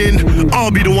reckoning,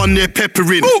 I'll be the one there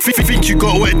peppering. Think you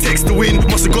got wet text to win,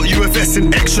 must've got you a vest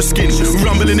and extra skin.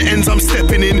 Rumbling ends, I'm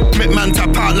stepping in. Met man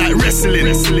tap out like wrestling.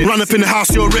 Run up in the house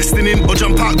you're resting in, or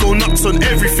jump out, go nuts on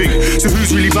everything. So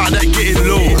who's really about that getting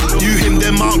low? You, him,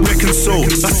 them out, reckon so.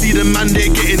 I see the man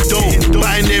there getting dough.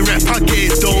 Buying their rep, I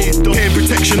get it though. Paying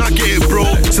protection, I get it bro.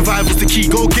 Survival's the key,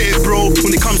 go get it bro.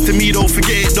 When it comes to me, don't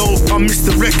forget it though. I'm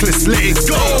Mr. Reckless, let it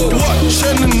go. Watch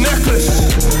and a necklace,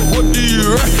 what do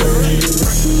you reckon?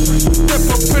 Step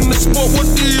up in the spot, what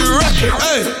do you reckon?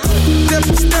 Hey,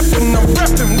 stepping, I'm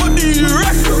rapping, what do you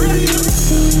reckon?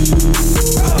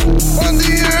 What do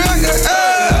you reckon?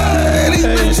 Hey, these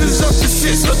bitches up the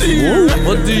shit, what do you reckon?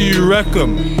 What do you reckon?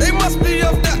 They must be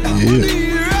up that.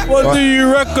 What do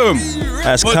you reckon?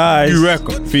 That's What Kyze do you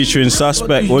reckon? featuring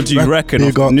Suspect. What do you reckon?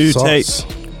 You got New sauce. tape.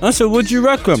 I said, what do you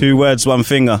reckon? 2 words, 1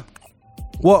 finger.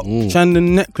 What?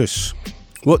 Chandon necklace.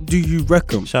 What do you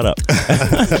reckon? Shut up.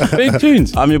 Big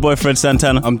tunes. I'm your boy Fred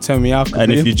Santana. I'm Temi Alcott.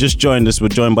 And if you just joined us, we're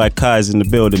joined by Kyze in the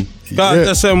building. Guys,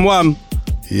 SM1.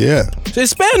 Yeah. So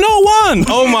spare no one.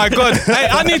 Oh my God. Hey,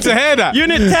 I need to hear that.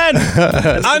 Unit 10.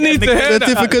 I need to hear that.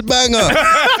 Certificate banger.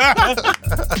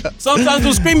 Sometimes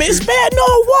we'll scream it, spare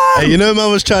no one. Hey, you know,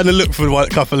 man was trying to look for a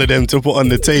couple of them to put on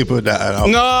the tape with that.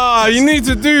 And Nah, you need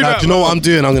to do that. do you know what I'm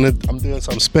doing? I'm doing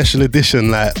some special edition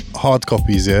like hard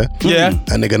copies, yeah. Yeah.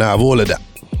 And they're gonna have all of that.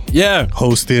 Yeah.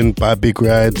 Hosting by Big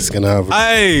Ride. It's gonna have.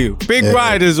 Hey, Big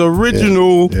Ride is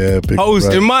original. Yeah, Big host.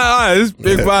 Ride. In my eyes,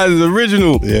 Big Ride is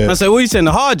original. Yeah. I say, what are you saying?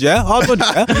 Hard, yeah? Hard what,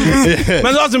 yeah?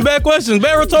 Man's asking bare questions,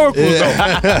 bare rhetorical though.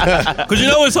 Because you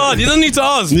know it's hard. You don't need to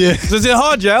ask. Yeah. So is it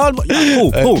hard, yeah? Hard, yeah,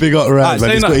 cool. Big up Ride, Alright, man.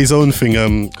 say He's that. got his own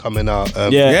thing coming out.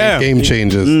 Yeah. Game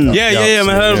Changers. Yeah,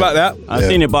 man. Heard about that. I've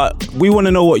seen it, but we want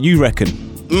to know what you reckon.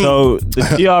 So the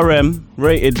TRM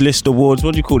Rated List Awards,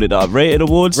 what do you call it? Rated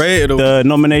Awards? Rated The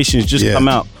nominations just come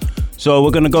out. So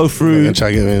we're going to go through and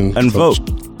try to get in and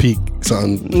vote. Peak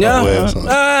something. Yeah,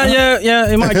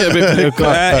 it might get a bit political.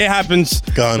 It happens.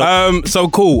 So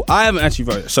cool. I haven't actually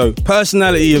voted. So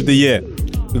personality of the year,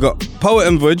 we got Poet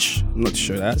and Vudge. I'm not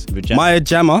sure that's Maya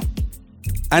Jama,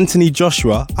 Anthony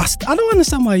Joshua. I don't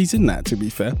understand why he's in that. To be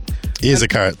fair, he is a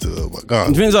character though. But go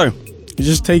on. Do you think so? He's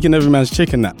just taking every man's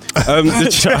chicken. That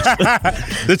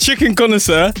the Chicken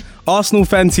Connoisseur, Arsenal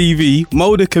Fan TV,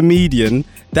 Mo the Comedian,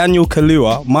 Daniel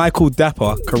Kalua, Michael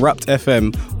Dapper, Corrupt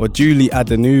FM, or Julie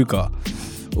Adenuga.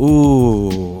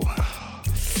 Ooh.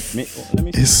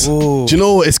 Do you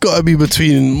know what? It's got to be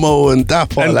between Mo and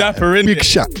Dapper. And like, Dapper, Big innit?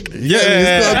 shot.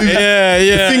 Yeah.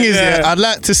 The thing is, I'd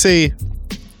like to say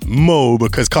Mo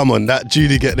because come on, that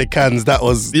Julie get the cans. That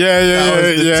was the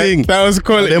thing. That was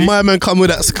quality. Then my man come with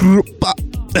that screw.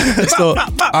 So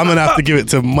I'm gonna have to give it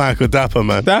to Michael Dapper,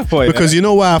 man. Dapper, because you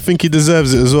know why I think he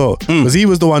deserves it as well. Because he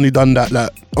was the one who done that. Like,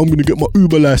 I'm gonna get my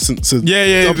Uber license and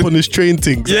jump on this train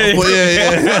thing. So that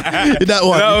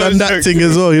one, he done that thing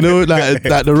as well. You know, like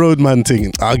the roadman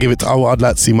thing. I'll give it to. I'd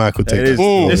like to see Michael take it.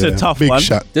 It's a tough big one.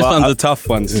 shot. This one's a tough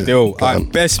one still. Alright,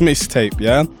 best mixtape,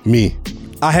 yeah? Me.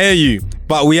 I hear you,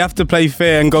 but we have to play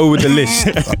fair and go with the list.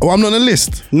 Oh, I'm not on the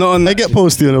list. Not on They get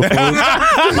posted on the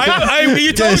phone.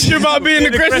 you told you about being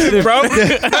aggressive, bro. I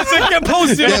said get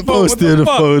posted on the phone. Get posted on the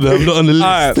phone. I'm not on the list.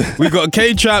 Alright, we got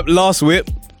K-Trap, Last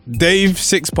Whip, Dave,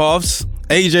 Six Paths,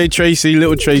 AJ Tracy,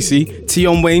 Little Tracy,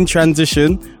 Tion Wayne,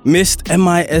 Transition, Mist,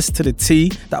 MIS to the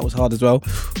T, that was hard as well,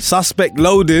 Suspect,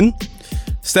 Loading,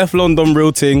 Steph London,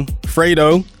 Real Ting,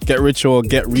 Fredo, Get Rich or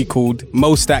Get Recalled,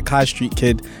 Mo Stack, High Street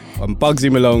Kid, and Bugsy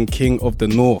Malone, King of the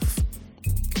North.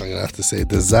 I'm gonna have to say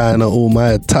designer all my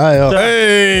attire.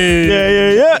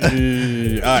 Hey. Yeah.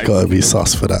 Alright, Gotta be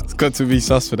sus for that. it's got to be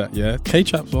sus for that, yeah.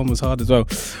 K-Trap's one was hard as well.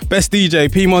 Best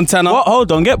DJ, P Montana. What?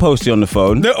 Hold on, get Posty on the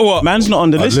phone. No, what? Man's not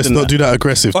on the list. Let's not do that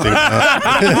aggressive thing.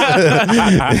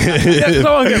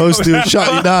 Posty will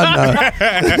shut you down now.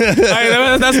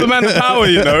 Hey, that's the man of power,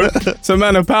 you know. It's a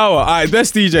man of power. Alright,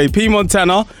 best DJ, P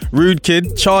Montana, Rude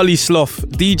Kid, Charlie Sloth,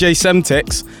 DJ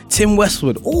Semtex, Tim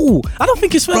Westwood. Ooh, I don't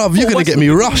think it's fair. Bruv, you're gonna get me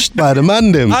rushed by the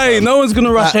man them. Hey, no one's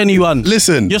gonna rush anyone.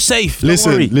 Listen. You're safe. Don't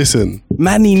worry. Listen.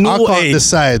 Manny I Naughty. can't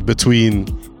decide between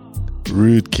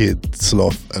Rude Kid,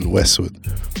 Sloth, and Westwood.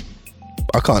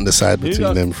 I can't decide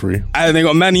between them three. And they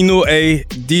got Manny Naughty,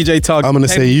 DJ Target. I'm gonna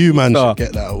say you, man, should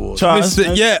get that award.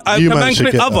 Yeah, You can man man should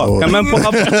click get that other? award. Can man put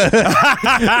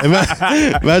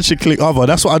other? Man should click other.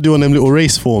 That's what I do on them little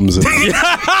race forms.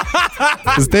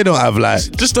 Because they don't have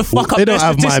like. Just to fuck up they their don't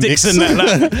have my mix. statistics and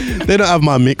that. Like. They don't have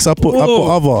my mix. I put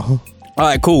other.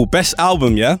 Alright, cool. Best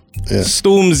album, yeah?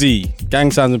 Stormzy,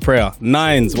 Gang Signs and Prayer.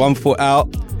 Nines, 1 Foot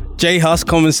Out. J Hus,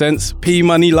 Common Sense. P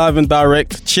Money, Live and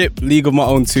Direct. Chip, League of My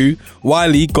Own 2.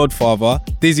 Wiley, Godfather.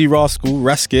 Dizzy Rascal,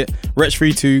 Rasket. Wretch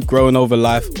 3-2, Growing Over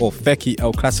Life. Or Fecky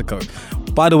El Clasico.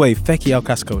 By the way, Fecky El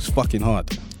Clasico is fucking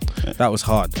hard. That was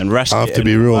hard. And Rasket, I have to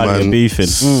be real, man. Beefing.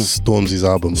 Stormzy's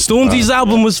album. Stormzy's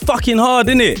album was fucking hard,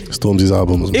 innit? Stormzy's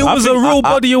album was. It was a real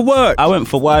body of work. I went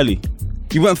for Wiley.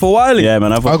 You went for Wiley? Yeah,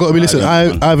 man. I gotta be listen.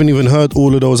 I haven't even heard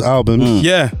all of those albums.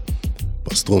 Yeah.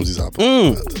 But Stormzy's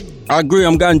album. I agree.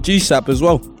 I'm going GSAP as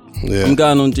well. Yeah. I'm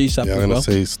going on GSAP Yeah, as I'm gonna well.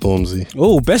 say Stormzy.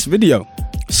 Oh, best video.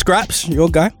 Scraps, your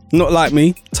guy. Not Like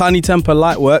Me. Tiny Temper,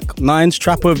 Light Work. Nines,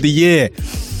 Trapper of the Year.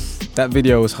 That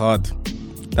video was hard.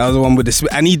 That was the one with the...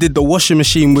 And he did the washing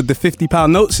machine with the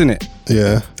 £50 notes in it.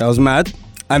 Yeah. That was mad.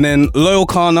 And then Loyal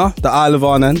Kana, The Isle of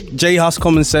Arnhem. J Hus,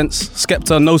 Common Sense.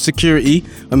 Skepta, No Security.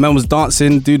 When man was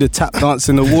dancing, do the tap dance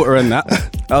in the water and that.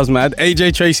 That was mad.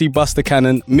 AJ Tracy, Buster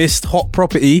Cannon. Mist, Hot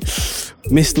Property.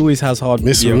 Mist always has hard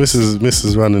videos. Miss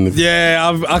is running the.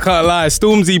 Yeah, I can't lie.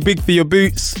 Stormzy, Big for Your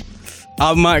Boots.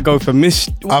 I might go for Mist.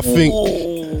 I think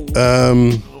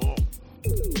gonna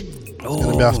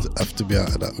have to be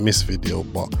out of that Miss video,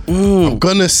 but I'm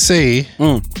gonna say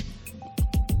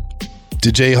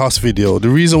the J Hus video. The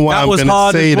reason why That I'm was gonna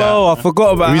hard say as well. that, I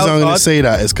forgot about the reason that. I'm gonna Hard. say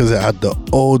that is because it had the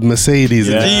old Mercedes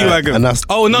in it. G-Wagon. And that's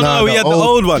Oh, no, he had the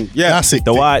old one. Yeah. classic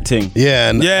The thing. white thing. Yeah,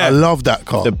 and Yeah. I love that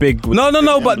car. The big.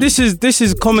 No, but this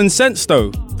is Common Sense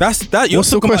though. That's that you're What's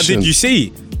the talking about. question? Did you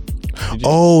see?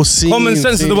 Oh, see. Common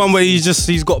Sense is the one where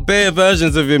he's got bare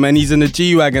versions of him and he's in a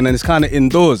G-Wagon and it's kind of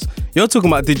indoors. You're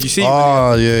talking about Did You See?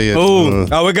 Oh, yeah. Oh,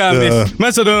 we're going miss.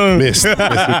 Macedon. Missed.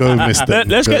 We're going missed.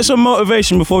 Let's get some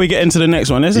motivation before we get into the next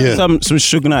one. Let's get some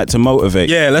Suge Knight to motivate.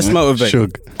 Yeah, let's motivate.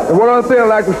 Suge. And one other thing I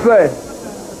like to say,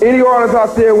 any artist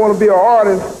out there want to be an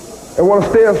artist and want to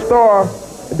stay a star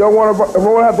and don't want to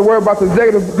have to worry about the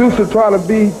executive producer trying to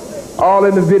be all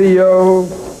in the video,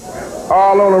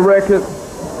 all on the record,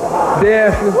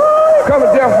 dancing. Come to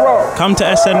Death Row. Come to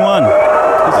SN1.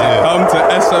 Come to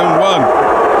SN1.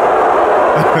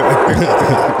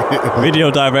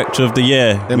 Video director of the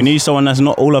year. We need someone that's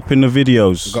not all up in the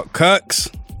videos. We've got Kirks,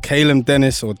 Caleb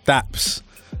Dennis or Daps.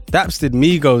 Daps did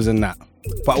Migos and that.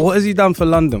 But what has he done for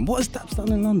London? What has Daps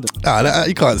done in London? Nah,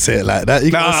 you can't say it like that. You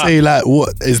can't say like,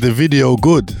 what is the video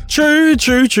good? True. I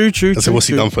said, what's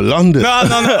he done for London? No.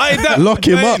 I Daps. Lock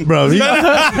him up, bro.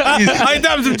 I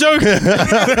Daps, I'm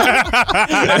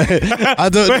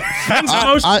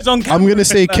joking. I'm gonna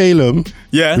say Caleb.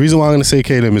 Yeah. The reason why I'm gonna say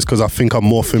Caleb is because I think I'm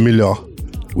more familiar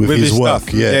with his work.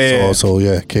 stuff. Yeah. So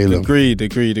Caleb. Agreed.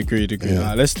 Yeah.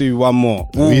 Alright, let's do one more.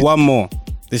 One more.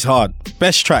 It's hard.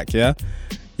 Best track, yeah?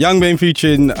 Young Bane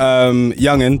featuring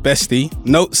Youngin, Bestie.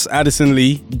 Notes, Addison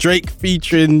Lee. Drake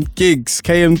featuring Gigs,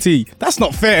 KMT. That's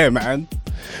not fair, man.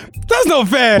 That's not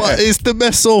fair. But it's the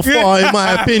best so far, in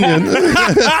my opinion.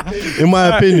 In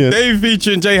my opinion. Dave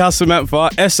featuring J Hus Samantha.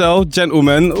 SL,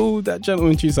 Gentleman. Oh, that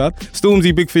Gentleman tune's hard.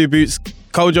 Stormzy, Big for Your Boots.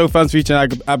 Kojo fans featuring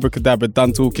Abracadabra,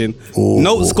 Done Talking. Ooh.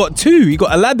 Notes got 2. You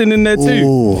got Aladdin in there too.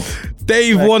 Ooh.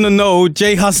 Dave wanna know,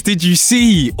 J Hus, did you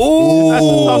see?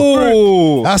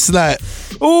 Oh, that's like.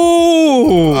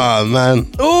 Oh, man.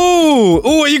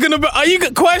 Oh, are you gonna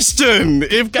question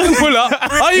if can pull up?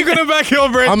 Are you gonna back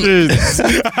your brethren? You know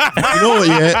what?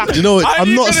 Yeah. Do you know what?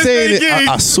 I'm not saying it.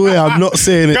 I swear, I'm not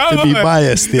saying it to be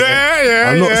biased.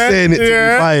 Yeah. I'm not saying it to be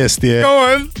biased. Yeah. Go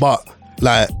on. But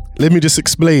like, let me just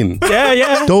explain.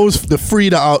 Yeah. The three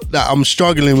that I'm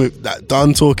struggling with. That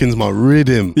Done Talking's my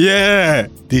rhythm. Yeah.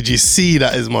 Did you see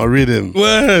that is my rhythm?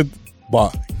 Word.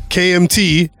 But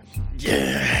KMT.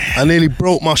 Yeah. I nearly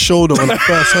broke my shoulder when I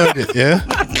first heard it. Yeah.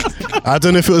 I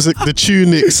don't know if it was the tune,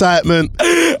 the excitement,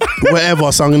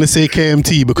 whatever. So I'm gonna say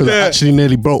KMT because I actually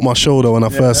nearly broke my shoulder when I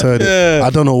first heard it. I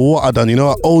don't know what I done. You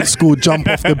know, old school jump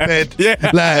off the bed,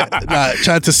 like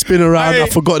tried to spin around. I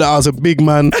forgot that I was a big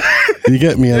man. You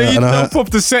get me? You jump off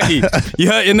the settee. You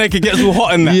hurt your neck. It gets all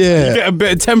hot in that. Yeah. You get a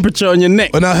bit of temperature on your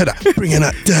neck. When I heard that, bringing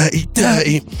that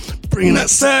dirty, bringing that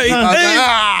 30. You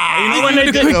know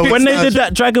when they did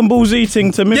that Dragon Ball Z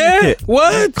thing to mimic it?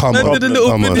 What? Come Man on, did a little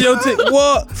come on. video tick.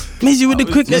 What? Mizzy with the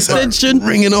quick extension.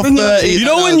 Ringing off 30. You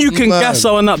know when you can gas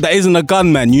someone up that isn't a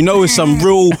gun, man? You know it's some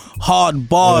real hard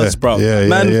bars, bro.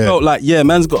 Man felt like,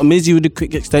 man's got a Mizzy with the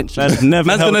quick extension. Man's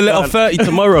gonna let off 30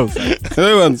 tomorrow.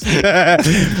 I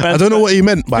don't know what he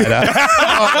meant by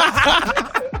that.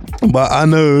 But I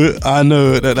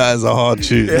know that is a hard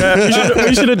tune. Yeah,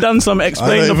 we should have done some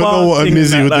explain the bar. I don't even know what a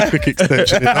Mizzy with the quick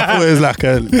extension is. I thought it was like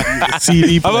a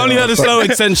CD player. I've only heard a slow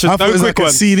extension. I thought it was like a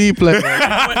CD player.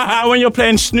 When you're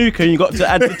playing snooker, you got to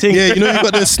add the thing. Yeah, you know you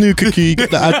got the snooker cue, you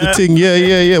got to add the thing.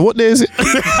 Yeah. What day is it?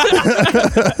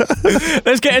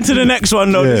 Let's get into the next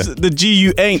one though. Yeah. The G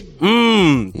you ain't.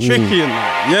 Tricky in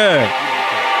that. Yeah.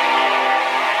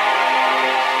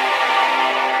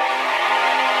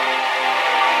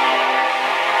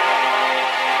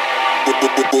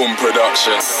 Boom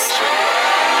production.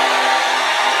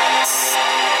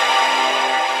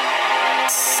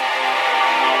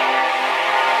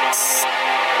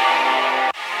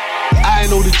 I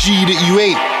know the G that you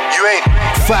ain't.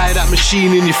 Fire that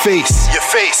machine in your face.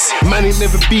 Man ain't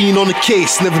never been on a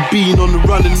case, never been on the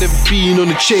run and never been on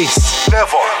the chase.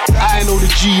 Never. I know the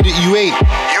G that you ain't.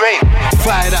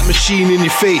 Fire that machine in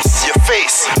your face.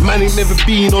 Man ain't never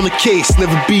been on a case,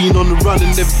 never been on the run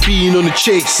and never been on the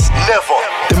chase. Never.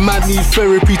 The man need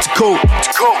therapy to cope.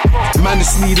 Man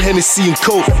just need Hennessy and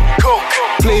Coke.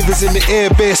 Flavors in the air,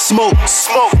 bear smoke.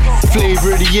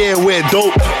 Flavor of the air, wear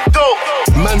dope.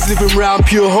 Man's living round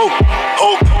pure hope.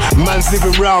 Man's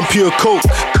living round pure coke.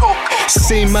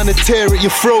 Same man to tear at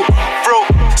your throat.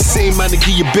 Same man to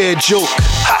give you bad joke.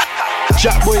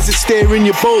 Jack boys that stare in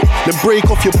your boat, then break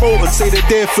off your boat and say they're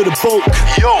there for the boat.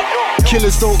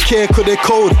 Killers don't care cause they're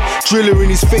cold. Driller in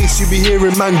his face, you be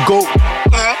hearing man go.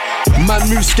 Man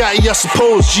move scatty, I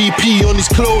suppose. GP on his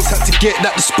clothes, had to get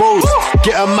that disposed.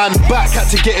 Get a man back, had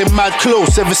to get him mad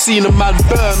close. Ever seen a man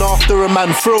burn after a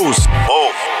man froze?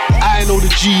 I know the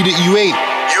G that you ain't.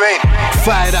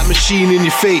 Fire that machine in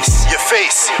your face.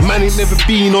 Man ain't never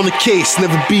been on a case,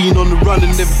 never been on the run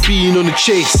and never been on the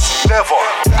chase. Never.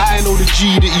 I know the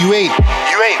G that you ain't.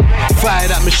 Fire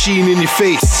that machine in your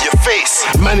face.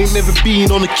 Man ain't never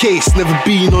been on a case, never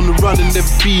been on the run and never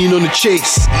been on the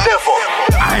chase. Never.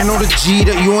 I know the G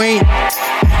that you ain't.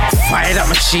 Fire that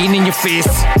machine in your face.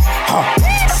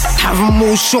 Have them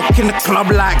all shook in the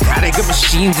club like how they got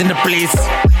machines in the place.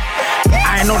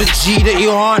 I know the G that you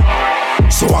aren't,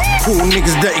 so I call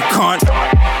niggas that you can't.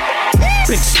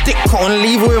 Big stick can't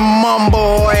leave with mom,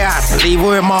 boy. I have to leave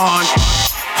with my aunt.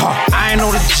 I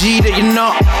know the G that you're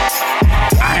not.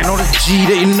 I know the G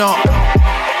that you're not.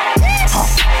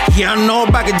 Yeah, I know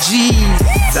a bag of G's,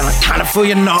 and I kinda feel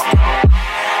you're not.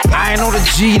 I know the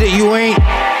G that you ain't.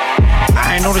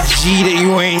 I know the G that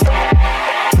you ain't.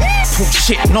 Talk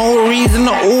shit, no reason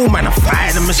at all, man. I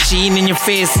fire the machine in your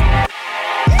face.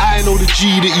 I know the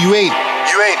G that you ain't.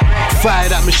 Fire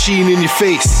that machine in your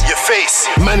face.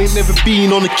 Man ain't never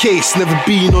been on a case, never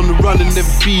been on the run and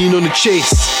never been on the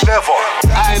chase. Never.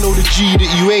 I know the G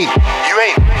that you ain't.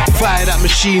 Fire that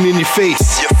machine in your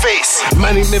face.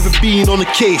 Man ain't never been on a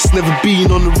case, never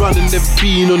been on the run and never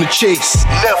been on the chase.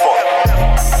 Never.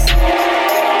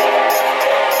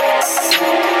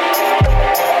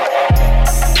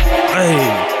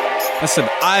 I said,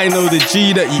 I know the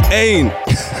G that you ain't.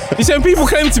 You said people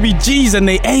claim to be G's and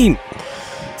they ain't.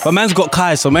 But man's got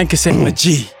Kyze, so man can say I'm a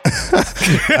G.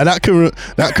 And that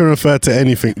can refer to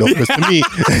anything though. Because to me,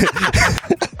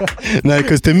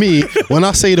 because to me, when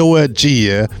I say the word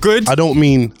G, good. I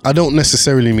don't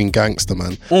necessarily mean gangster,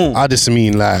 man. I just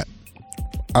mean like,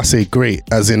 I say great,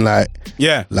 as in like,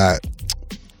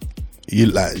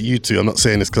 you two. I'm not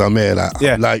saying this because I'm here.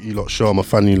 I like you lot show. I'm a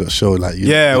fan of you lot show. Like you,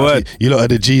 you lot are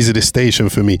the G's of this station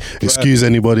for me. Excuse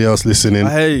anybody else listening.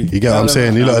 You get what I'm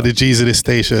saying? You lot are the G's of this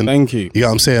station. Thank you. You get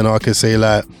what I'm saying? Or I could say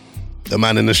like, the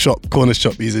man in the shop, corner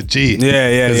shop, he's a G.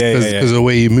 Because of the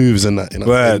way he moves and that. You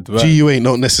know? G you ain't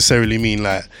don't necessarily mean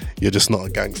like you're just not a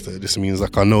gangster. It just means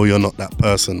like I know you're not that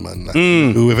person, man. Like,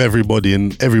 with everybody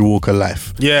in every walk of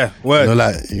life. Yeah, word. You know,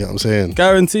 like, you know what I'm saying?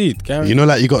 Guaranteed. You know,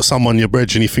 like you got someone your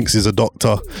brethren and he thinks he's a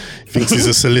doctor, he thinks he's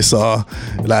a solicitor.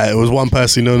 Like it was one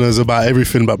person who knows about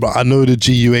everything, but I know the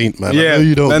G you ain't, man. Yeah, I know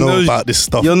you don't know about this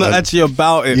stuff. You're not man. actually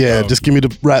about it. Yeah, bro. Just give me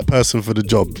the right person for the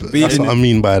job. That's what I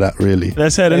mean by that, really.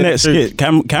 Let's hear the next skit,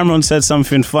 Cameron said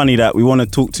something funny that we want to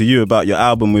talk to you about your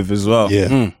album with as well.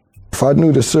 Yeah. If I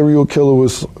knew the serial killer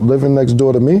was living next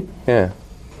door to me,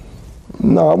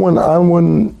 no, I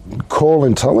wouldn't call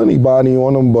and tell anybody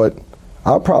on him, but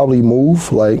I'll probably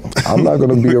move. Like, I'm not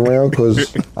gonna be around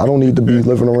because I don't need to be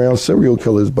living around serial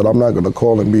killers, but I'm not gonna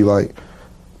call and be like,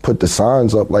 put the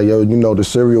signs up like, yo, the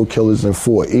serial killer's in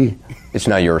 4E. It's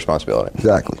not your responsibility.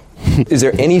 Exactly. Is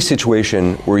there any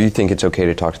situation where you think it's okay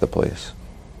to talk to the police?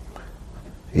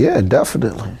 Yeah,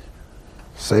 definitely.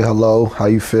 Say hello, how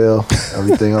you feel,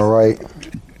 everything all right,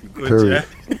 period.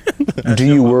 Do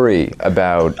you worry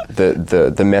about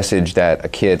the message that a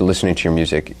kid listening to your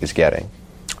music is getting?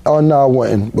 Oh, no, I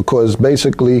wouldn't, because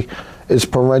basically it's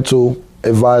parental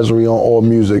advisory on all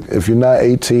music. If you're not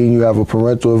 18, you have a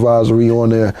parental advisory on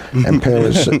there, and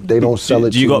parents, they don't sell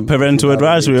it to you. You got parental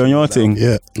advisory on your thing?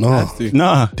 Yeah, no.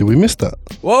 Nah. Did we miss that?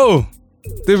 Whoa,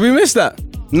 did we miss that?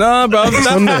 Nah, bro, that's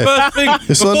the first thing.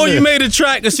 Before you made a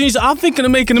track, as soon as I'm thinking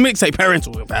of making a mixtape,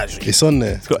 parental advisory. It's on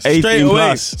there. It's got 18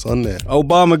 plus. It's on there.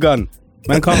 Obama gun.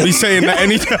 Man can't be saying that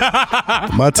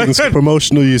anytime. My thing's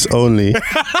promotional use only.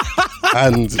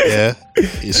 And yeah,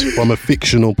 it's from a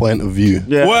fictional point of view.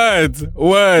 Yeah. Word.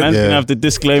 Man's gonna have the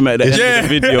disclaimer at the end of the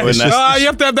video. And you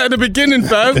have to have that at the beginning,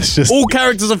 fam. All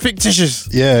characters are fictitious.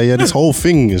 Yeah, this whole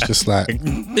thing is just like...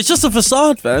 It's just a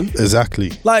facade, fam.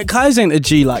 Exactly. Like, Kyze ain't a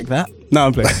G like that. No,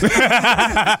 I'm playing.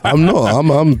 I'm not.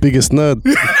 I'm biggest nerd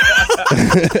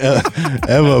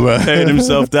ever, bro. Tearing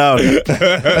himself down.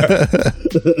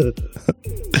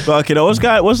 Fuck it.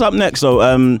 What's up next though?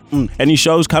 Any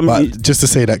shows coming? But just to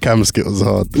say that camera skit was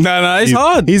hard. No, it's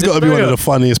hard. He's got to be one of the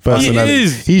funniest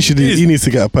personalities. He needs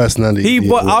to get a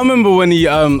personality. I remember when he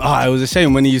it was a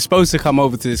shame when he was supposed to come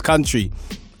over to this country.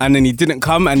 And then he didn't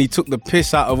come, and he took the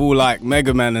piss out of all like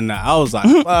Mega Man and that. I was like,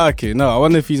 fuck it, no. I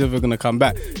wonder if he's ever gonna come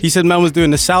back. He said man was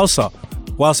doing the salsa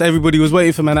whilst everybody was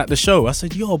waiting for man at the show. I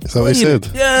said, yo, is that what he said?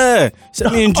 Yeah. He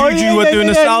said me and Juju were doing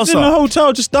the salsa. He was in the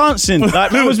hotel just dancing.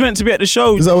 Like man was meant to be at the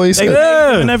show. Is that what he said?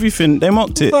 And everything. They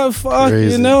mocked it. Oh, fuck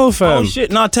you know, fam. Oh shit.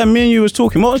 Nah, 10 me and you was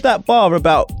talking. What was that bar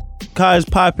about? Kyze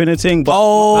piping a thing, but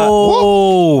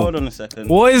hold on a second.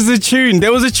 What is the tune?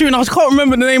 There was a tune. I can't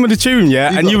remember the name of the tune.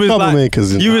 Yeah, and you was like,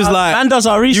 man does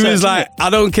our research. You was like, I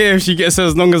don't care if she gets her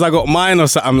as long as I got mine or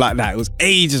something like that. It was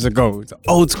ages ago. It's an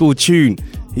old school tune.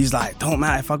 He's like, don't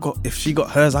matter if she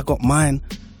got hers, I got mine.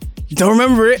 You don't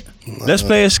remember it? Let's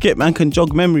play a skip, man. Can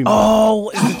jog memory. Man. Oh,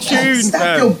 what is the tune,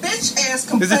 fam? Your bitch ass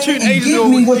There's a tune ages give ago.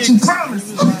 me what you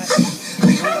promised.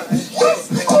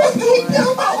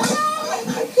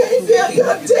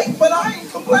 Your dick, but I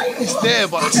ain't complaining. It's there,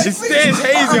 but it's there. It's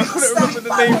hazy. I couldn't remember the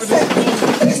name of it.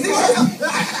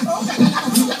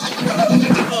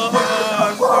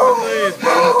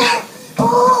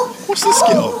 What's the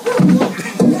skill?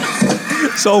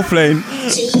 Soul Plane.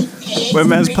 When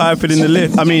man's piping in the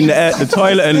lift. I mean, the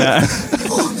toilet and that.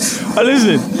 Oh,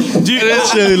 listen.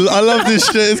 I love this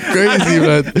shit. It's crazy,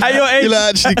 man. At your age, you're like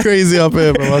actually crazy up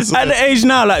here, bro. At the age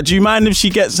now, like, do you mind if she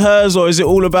gets hers, or is it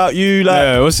all about you? Like,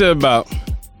 yeah, what's it about?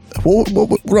 What,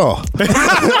 raw?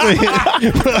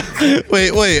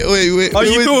 wait. Oh,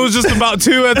 you thought it was just about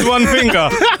two heads, one finger?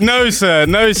 No, sir.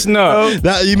 No, it's not.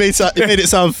 That you made it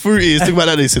sound fruity. It's talking about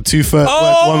that. They said two first,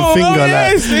 one finger.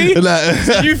 Yeah, see?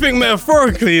 So you think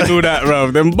metaphorically and all that,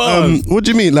 bro? Them bars. What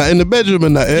do you mean? Like in the bedroom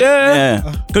and that? Yeah.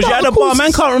 Because you had a bar.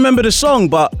 Man can't remember the song,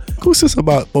 but. Of course, it's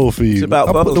about both of you. It's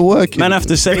about both. Put the work in. Man, have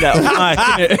to say that.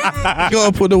 You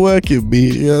gotta put the work in,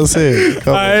 B. You know what I'm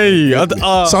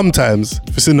saying? Sometimes,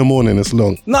 if it's in the morning, it's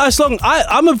long. No, it's long.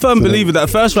 I'm a firm believer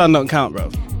that first round don't count, bro.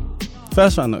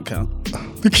 First round don't count.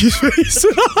 Look at his face.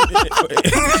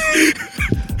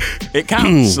 It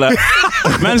counts. Like,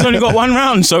 man's only got one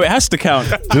round, so it has to count.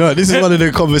 You know, this is one of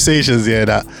the conversations, yeah,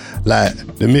 that like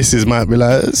the missus might be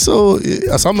like, so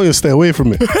I'm gonna stay away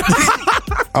from it.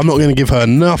 I'm not gonna give her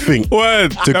nothing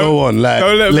to go on like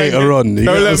later on.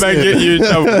 Don't let man get you in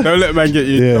trouble. Don't let man get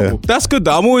you in trouble. That's good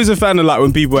though. I'm always a fan of like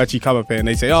when people actually come up here and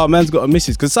they say, oh, man's got a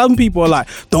missus. Because some people are like,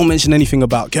 don't mention anything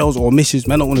about girls or missus.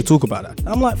 Man, don't want to talk about that.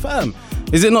 I'm like, fam,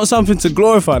 is it not something to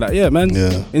glorify that? Yeah, man.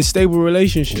 Yeah. In stable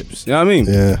relationships. You know what I mean?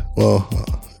 Yeah. Well,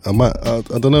 I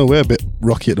don't know. We're a bit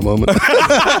rocky at the moment.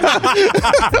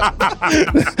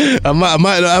 I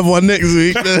might not have one next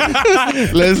week.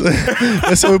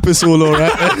 Let's hope it's all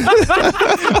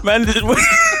right. Man,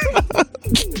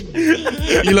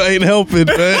 You lot ain't helping,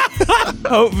 man.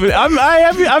 Hopefully.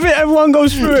 I think everyone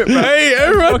goes through it, man. Hey,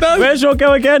 everyone does. Where's your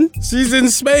girl again? She's in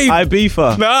Spain.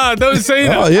 Ibiza. Nah, don't say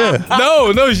that. Oh,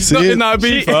 yeah. No, she's not in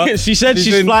Ibiza. She said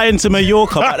she's flying to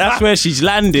Mallorca, but that's where she's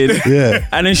landed. Yeah.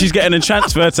 And then she's getting a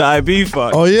transfer to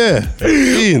Ibiza. Oh, yeah.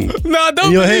 Ian. Nah,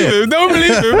 don't believe him. Don't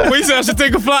believe him. We said I should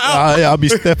take a flight out. Yeah, I'll be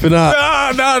stepping out.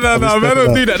 Nah, man,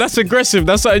 don't do that. That's aggressive.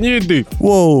 That's something you do.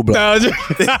 Whoa, bro. Nah,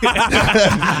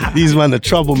 These men are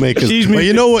troublemakers. But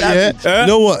you know what, yeah? You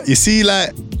know what? You see,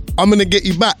 like, I'm going to get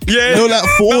you back. Yeah. You know, like,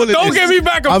 for all of this. Don't get me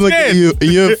back. I'm going scared. to get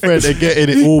you, your friend, and getting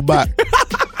it all back.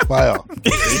 Fire.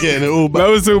 You're getting it all back. I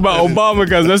was talking about Obama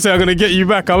guns. Let's say I'm going to get you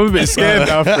back. I'm a bit scared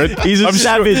now, Fred. He's a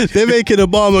savage. Sure they're making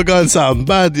Obama gun sound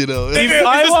bad, you know.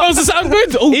 It's supposed to sound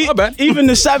good. Oh, my bad. Even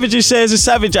the savages say it's a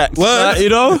savage act. Word. You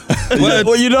know?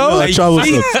 What you know?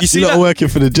 You see that working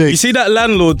for the Jake. You see that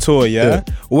Landlord tour, yeah?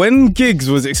 When Giggs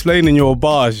was explaining your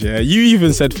bars, yeah, you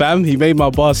even said, fam, he made my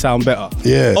bars sound better.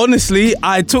 Yeah. Honestly,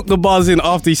 I took the bars in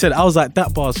after he said, I was like,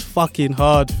 that bar's fucking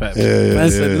hard, fam. Man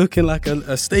said, looking like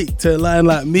a steak to a lion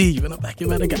like me. When I'm back in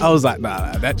man again. I was like,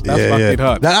 nah, that's fucking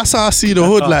hard. That's how I see the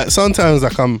hood. Like, sometimes,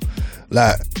 like, I'm,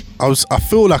 like, I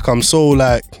feel like I'm so,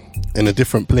 like, in a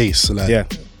different place. Like,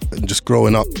 just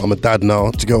growing up, I'm a dad now.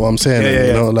 Do you get what I'm saying? And,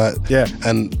 you know, like,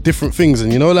 and different things.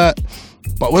 And, you know, like,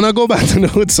 but when I go back to the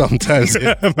hood sometimes,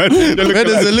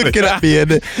 brothers are looking at me and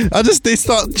they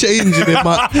start changing it,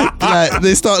 but like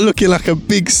they start looking like a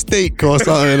big steak or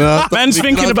something. Man's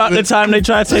thinking about the time they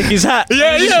tried to take his hat.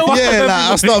 Yeah, like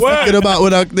I start thinking about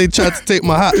when they tried to take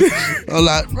my hat. I'm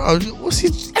like, bro, what's he?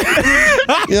 You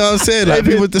know what I'm saying? Like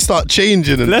people just start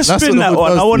changing. And let's that's spin that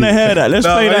one. I want to hear that. Let's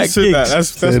play that gig.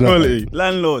 That's quality.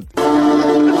 Landlord.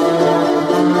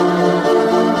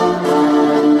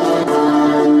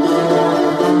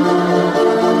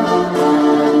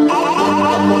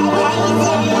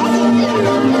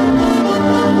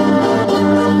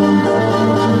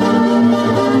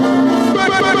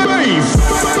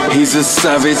 He's a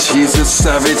savage, he's a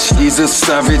savage, he's a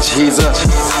savage, he's a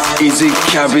easy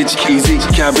cabbage,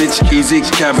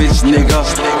 nigga.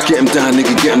 Get him down,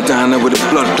 nigga, get him down now with a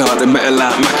blood dart, the metal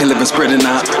out, Mac 11 spreading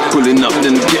out, pulling up,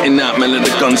 then getting out, man, let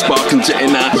the gun spark and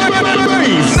jetting out.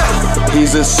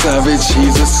 He's a savage,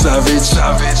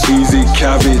 easy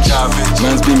cabbage.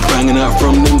 Man's been banging out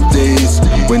from them days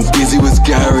when Dizzy was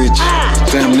garage.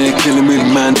 Damn near killing me,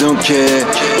 man, don't care.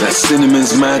 That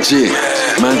cinnamon's magic.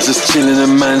 Man just chilling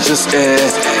and man just air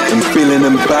and feeling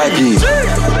them baggy.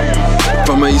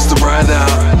 From I used to ride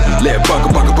out, let it buck.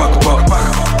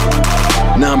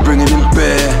 Now I'm bringing him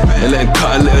bare and let him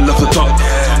cut a little off the top.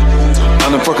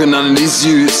 And I'm fucking none of these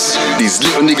youths. These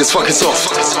little niggas fucking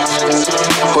soft.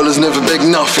 Hollers never beg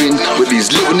nothing, but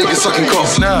these little niggas sucking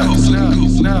cough.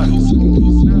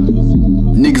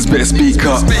 Niggas better speak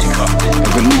up.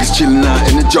 I've got niggas chilling out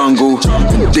in the jungle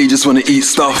and they just wanna eat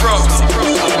stuff.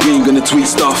 We ain't gonna tweet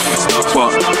stuff,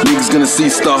 but niggas gonna see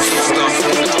stuff.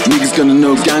 Niggas gonna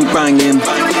know gang banging.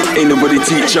 Ain't nobody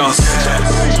teach us.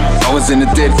 I was in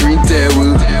a dead green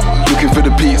Darewood, looking for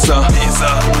the pizza.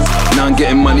 Now I'm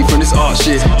getting money from this art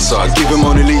shit, so I give him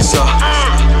Mona Lisa.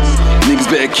 Niggas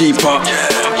better keep up.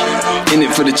 In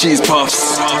it for the cheese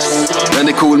puffs. Now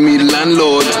they call me the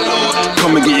landlord.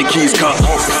 Come and get your keys cut.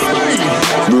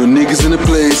 Real niggas in the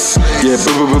place. Yeah,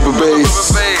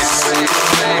 bass.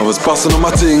 I was busting on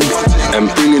my ting and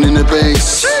bringing in the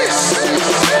bass.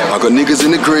 I got niggas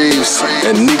in the graves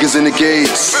and niggas in the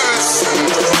gates.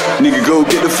 Nigga go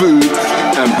get the food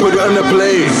and put it on the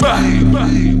plate.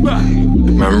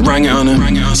 Man rang it on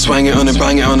him, swang it on him,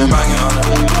 bang it on him.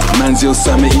 Man's your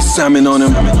salmon, he's salmon on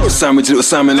him. Sandwich little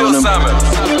salmon on him.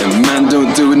 And man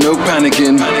don't do it, no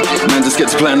panicking. Man just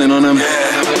gets planning on him.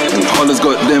 And Holler's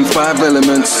got them 5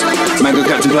 elements. Man go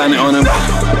Captain Planet on him.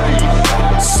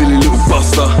 Silly little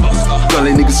buster,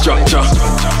 gully nigga structure.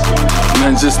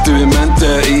 Man just doing man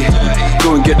dirty.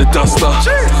 Go and get the duster.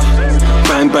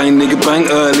 Bang bang nigga bang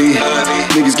early.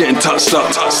 Niggas getting touched up.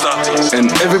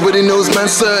 And everybody knows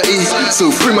man's 30.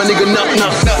 So free my nigga knock.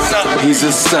 He's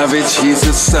a savage, he's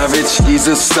a savage, he's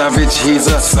a savage, he's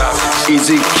a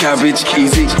easy cabbage,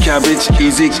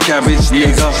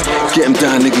 nigga. Get him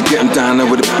down, nigga, get him down now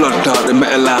with a blood dart, the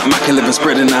metal out, Mac 11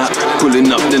 spreading out,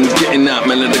 pulling up, then getting out,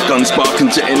 man, let the gun spark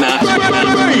and jetting out.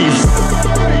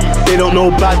 They don't know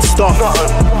bad stuff.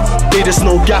 They just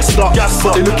know gas up.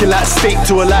 But they looking like steak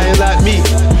to a lion like me.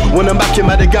 When I'm back in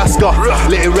Madagascar,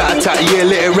 let it rat-a-tat, yeah,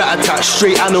 let it rat-a-tat.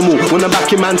 Straight animal, when I'm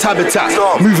back in man's habitat.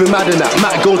 Moving mad in that,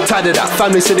 Matt go tad of that.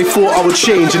 Family said they thought I would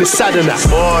change and it's sad in that.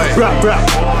 Rap,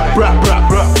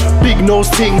 big nose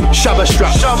ting, shabba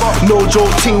strap. No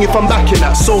joke ting if I'm backing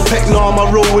that. So peck now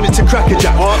I roll with it to crack a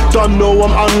jack. Done know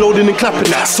I'm unloading and clapping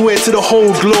that. Swear to the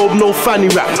whole globe, no fanny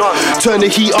rap. Turn the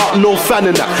heat up, no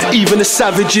fanning that. Even the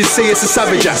savages say it's a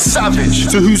savage ass. Savage.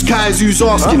 So who's Kyze, who's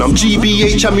asking? I'm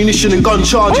GBH, ammunition and gun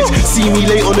charges. See me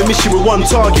late on the mission with one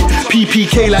target.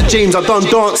 PPK like James, I done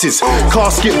dances.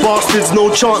 Casket bastards,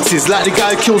 no chances. Like the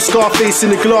guy who killed Scarface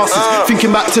in the glasses.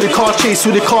 Thinking back to the car chase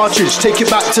with the cartridge. Take it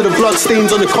back to the blood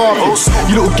stains on the carpet.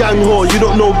 You little gang whore, you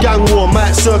don't know gang war.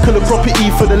 Might circle the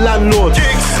property for the landlord.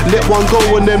 Let one go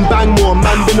and then bang more.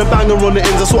 Man been a banger on the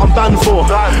ends, that's what I'm banned for.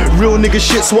 Real nigga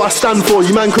shit's what I stand for.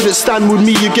 You man couldn't stand with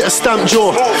me, you get a stamp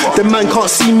jaw. Them man can't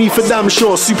see me for damn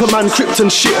sure. Superman,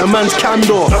 Krypton shit, a man's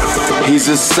candor. He's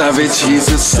a savage, he's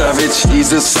a savage,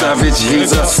 he's a savage,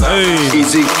 he's a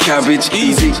easy cabbage,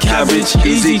 easy cabbage,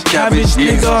 easy cabbage,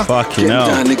 nigga. Fucking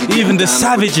hell. Even the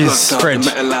savages, Fred.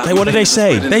 What do they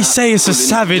say? They say it's a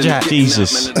savage act.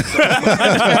 Jesus.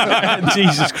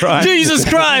 Jesus Christ. Jesus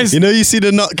Christ. You know, you see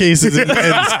the nutcases in the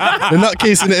ends. The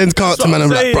nutcase in the ends can't come and I'm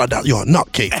like, brother, you're a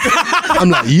nutcase. I'm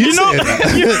like, you know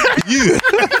that. You.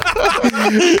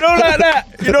 You know like that.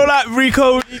 You know like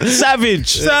Rico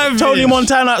Savage. Tony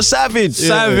Montana Savage.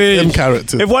 Savage. Them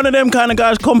characters. If one of them kind of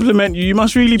guys compliment you, you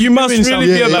must really be about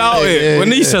it.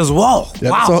 When he says, whoa,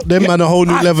 wow. So them man a whole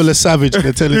new level of savage and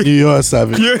they're telling you you're a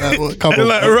savage. Come on.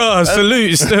 Like, raw,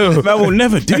 salute still. Man will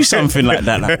never do something like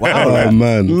that. Like, wow. Oh,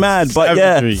 man. Mad. But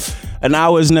Savagery. Yeah, an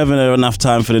hour's never enough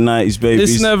time for the 90s,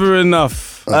 babies. It's never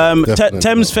enough.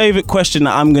 Tem's favourite question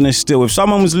that I'm going to steal. If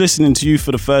someone was listening to you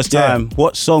for the first time,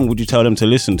 what song would you tell them to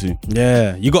listen to?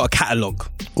 Yeah, you got a catalogue.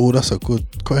 Oh, that's a good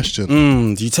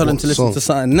question. Do you tell them to listen to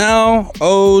something now,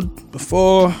 old,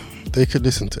 before? They could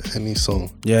listen to any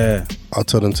song. Yeah. I'll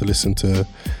tell them to listen to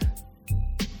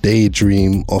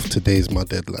Daydream off Today's My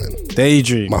Deadline.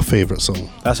 Daydream. My favourite song.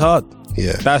 That's hard.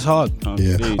 Yeah. That's hard.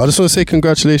 Yeah. I just want to say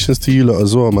congratulations to you lot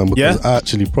as well, man, because I'm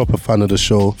actually proper fan of the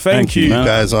show. Thank you, man.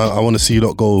 Guys. I want to see you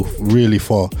lot go really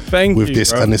far with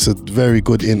this, bro. and it's a very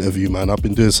good interview, man. I've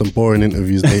been doing some boring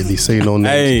interviews lately, say no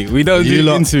names. Hey, we don't do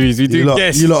interviews, we do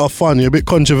guests. You lot are fun. You're a bit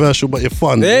controversial, but you're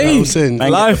fun. Hey, you know what I'm saying?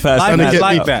 Life has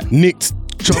like that. Nicked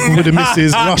with the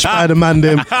missus, rushed by the man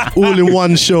them, all in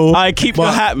one show. I keep your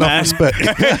hat, man. Respect.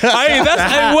 Hey,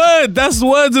 that's a word. That's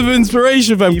words of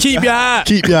inspiration, fam. Keep your hat.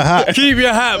 Keep your hat. Keep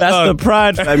your hat. That's fam. the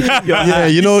pride, fam. Keep your hat. Yeah,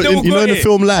 you know in the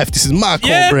film Life, this is my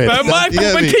cornbread. Yeah, my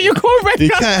cornbread. Get your cornbread.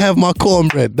 You can't have my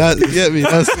cornbread. You get me?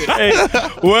 That's it. Hey,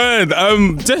 word.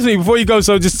 Definitely. Before you go,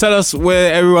 so just tell us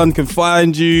where everyone can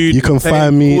find you. You can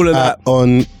find me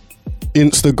on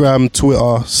Instagram,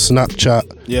 Twitter,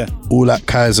 Snapchat. Yeah. All at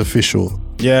Kyze Official.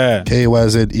 Yeah.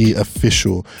 KYZE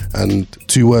Official. And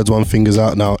 2 words, 1 finger's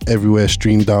out now. Everywhere.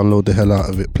 Stream, download the hell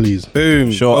out of it, please.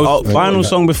 Boom. Sure. Final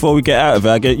song before we get out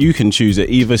of it. You can choose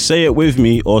it. Either Say It With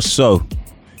Me or So.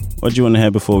 What do you want to hear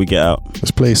before we get out?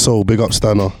 Let's play Soul. Big up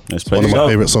Stanner. Let's play one of my So.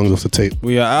 favourite songs off the tape.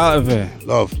 We are out of here.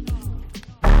 Love.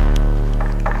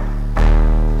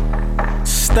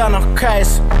 Stanner,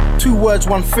 Kyze, 2 words,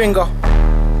 1 finger.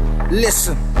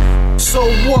 Listen. So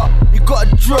what? You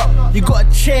got a drop, you got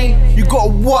a chain, you got a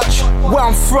watch. Where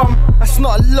I'm from, that's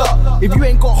not a lot. If you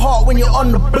ain't got heart when you're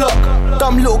on the block,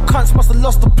 dumb little cunts must have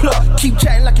lost the plot. Keep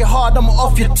chatting like you're hard, I'm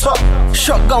off your top.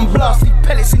 Shotgun blast, leave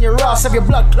pellets in your ass, have your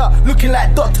blood clot, looking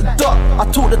like dot to dot. I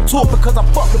talk the talk because I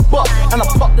fucked the buck, and I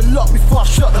popped the lock before I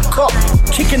shot the cop.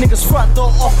 Kicking niggas front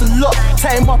door off the lock,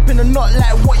 tie him up in a knot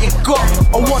like what you got.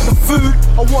 I want the food,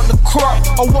 I want the crop,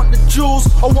 I want the jewels,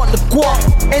 I want the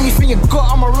guap. Anything you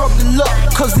got, I'ma rub the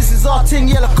luck, cause this is our thing,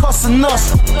 yellow costing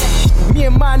us. Me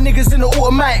and my niggas in the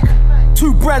automatic,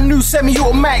 2 brand new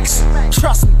semi-automatics.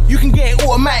 Trust me, you can get it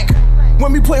automatic.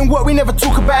 When we put in work, we never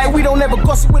talk about it. We don't ever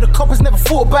gossip with the coppers, never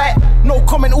thought about it. No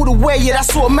comment all the way, yeah,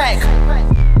 that's automatic.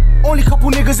 Only couple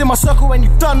niggas in my circle and you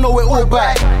done know it all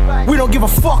back. We don't give a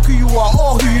fuck who you are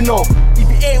or who you know. If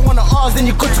you ain't one of ours, then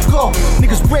you're good to go.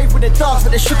 Niggas brave with their dogs,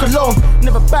 but they shook alone.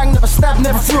 Never bang, never stab,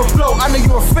 never threw a blow. I know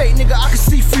you're a fake nigga, I can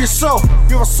see through your soul.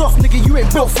 You're a soft nigga, you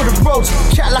ain't built for the roads.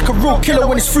 Chat like a real killer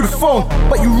when it's through the phone,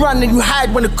 but you run and you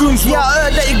hide when the goons roll. Yeah, I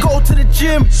heard that you go to the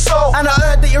gym, and I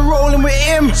heard that you're rolling with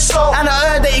him, and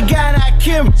I heard that you're going at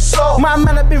Kim. My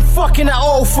man have been fucking that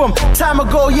all from time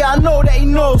ago, yeah, I know that he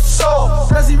knows.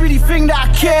 Does he really think that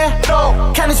I care?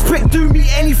 No. Can this prick do me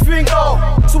anything?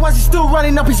 No. So why's he still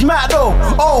running up his mat though?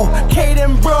 Oh,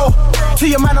 Kaden bro, to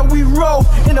your man that we roll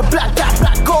in a black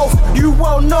golf. You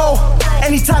well know,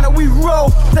 anytime that we roll,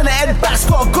 then the head back's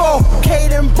gotta go.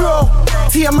 Kaden bro,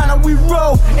 to your man that we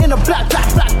roll in a black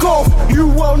golf. You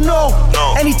well know,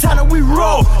 anytime that we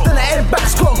roll, then the head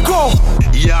back's gotta go.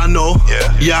 Yeah, I know.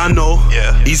 Yeah, I know.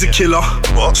 Yeah. He's a killer.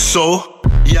 What? So.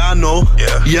 Yeah, I know.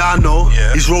 Yeah, I know.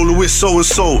 He's rolling with so and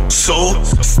so. So,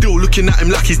 still looking at him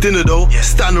like he's dinner though.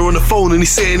 Standing on the phone and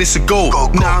he's saying it's a go.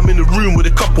 Now I'm in the room with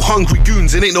a couple hungry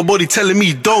goons and ain't nobody telling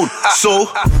me don't.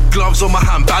 So, gloves on my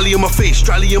hand, belly on my face,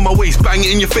 strally in my waist, bang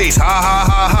it in your face. Ha ha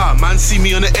ha ha. Man see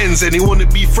me on the ends and they wanna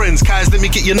be friends. Kyze, let me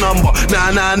get your number.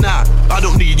 Nah. I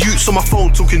don't need youths on my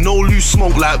phone talking no loose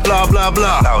smoke like blah blah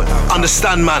blah.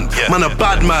 Understand, man. Man a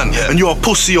bad man and you're a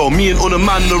pussy. Or me and on a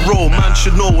man the roll. Man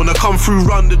should know when I come through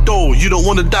run the door. You don't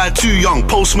wanna die too young.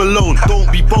 Post Malone.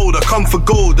 Don't be bold. I come for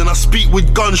gold and I speak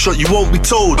with gunshot. You won't be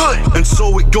told. And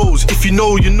so it goes. If you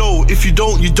know, you know. If you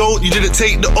don't, you don't. You didn't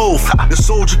take the oath. The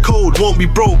soldier code won't be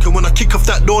broke. And when I kick off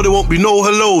that door, there won't be no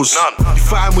hellos. You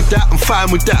fine with that? I'm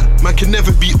fine with that. Man can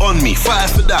never be on me. Fight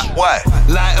for that. Why?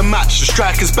 Light a match. The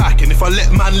striker's back. And if I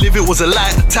let man live, it was a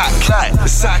light attack. The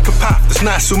psychopath that's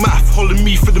nice with math. Holding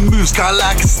me for the moves, kinda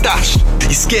like a stash.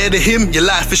 You scared of him? Your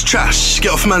life is trash.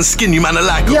 Get off man's skin, you man are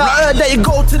like a Yeah, rat. I heard that you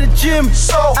go to the gym.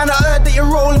 And I heard that you're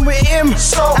rolling with him.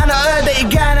 And I heard that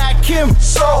you're going at Kim.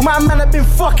 My man have been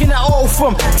fucking that all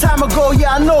from time ago.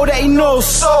 Yeah, I know that he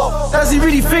knows. Does he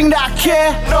really think that I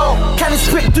care? No. Can his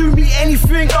spit do me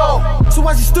anything? No. So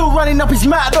why's he still running up his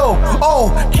mat though?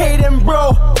 Oh, Kaden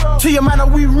bro. To your man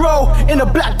that we roll in the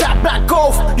black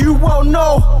golf. You won't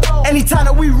know. Anytime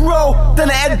that we roll, then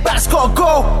the head back's gotta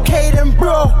go. Kaden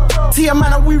bro. To your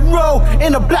man that we roll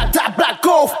in the black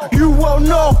golf. You won't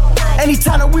know.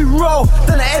 Anytime that we roll,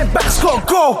 then the head back's gotta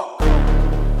go.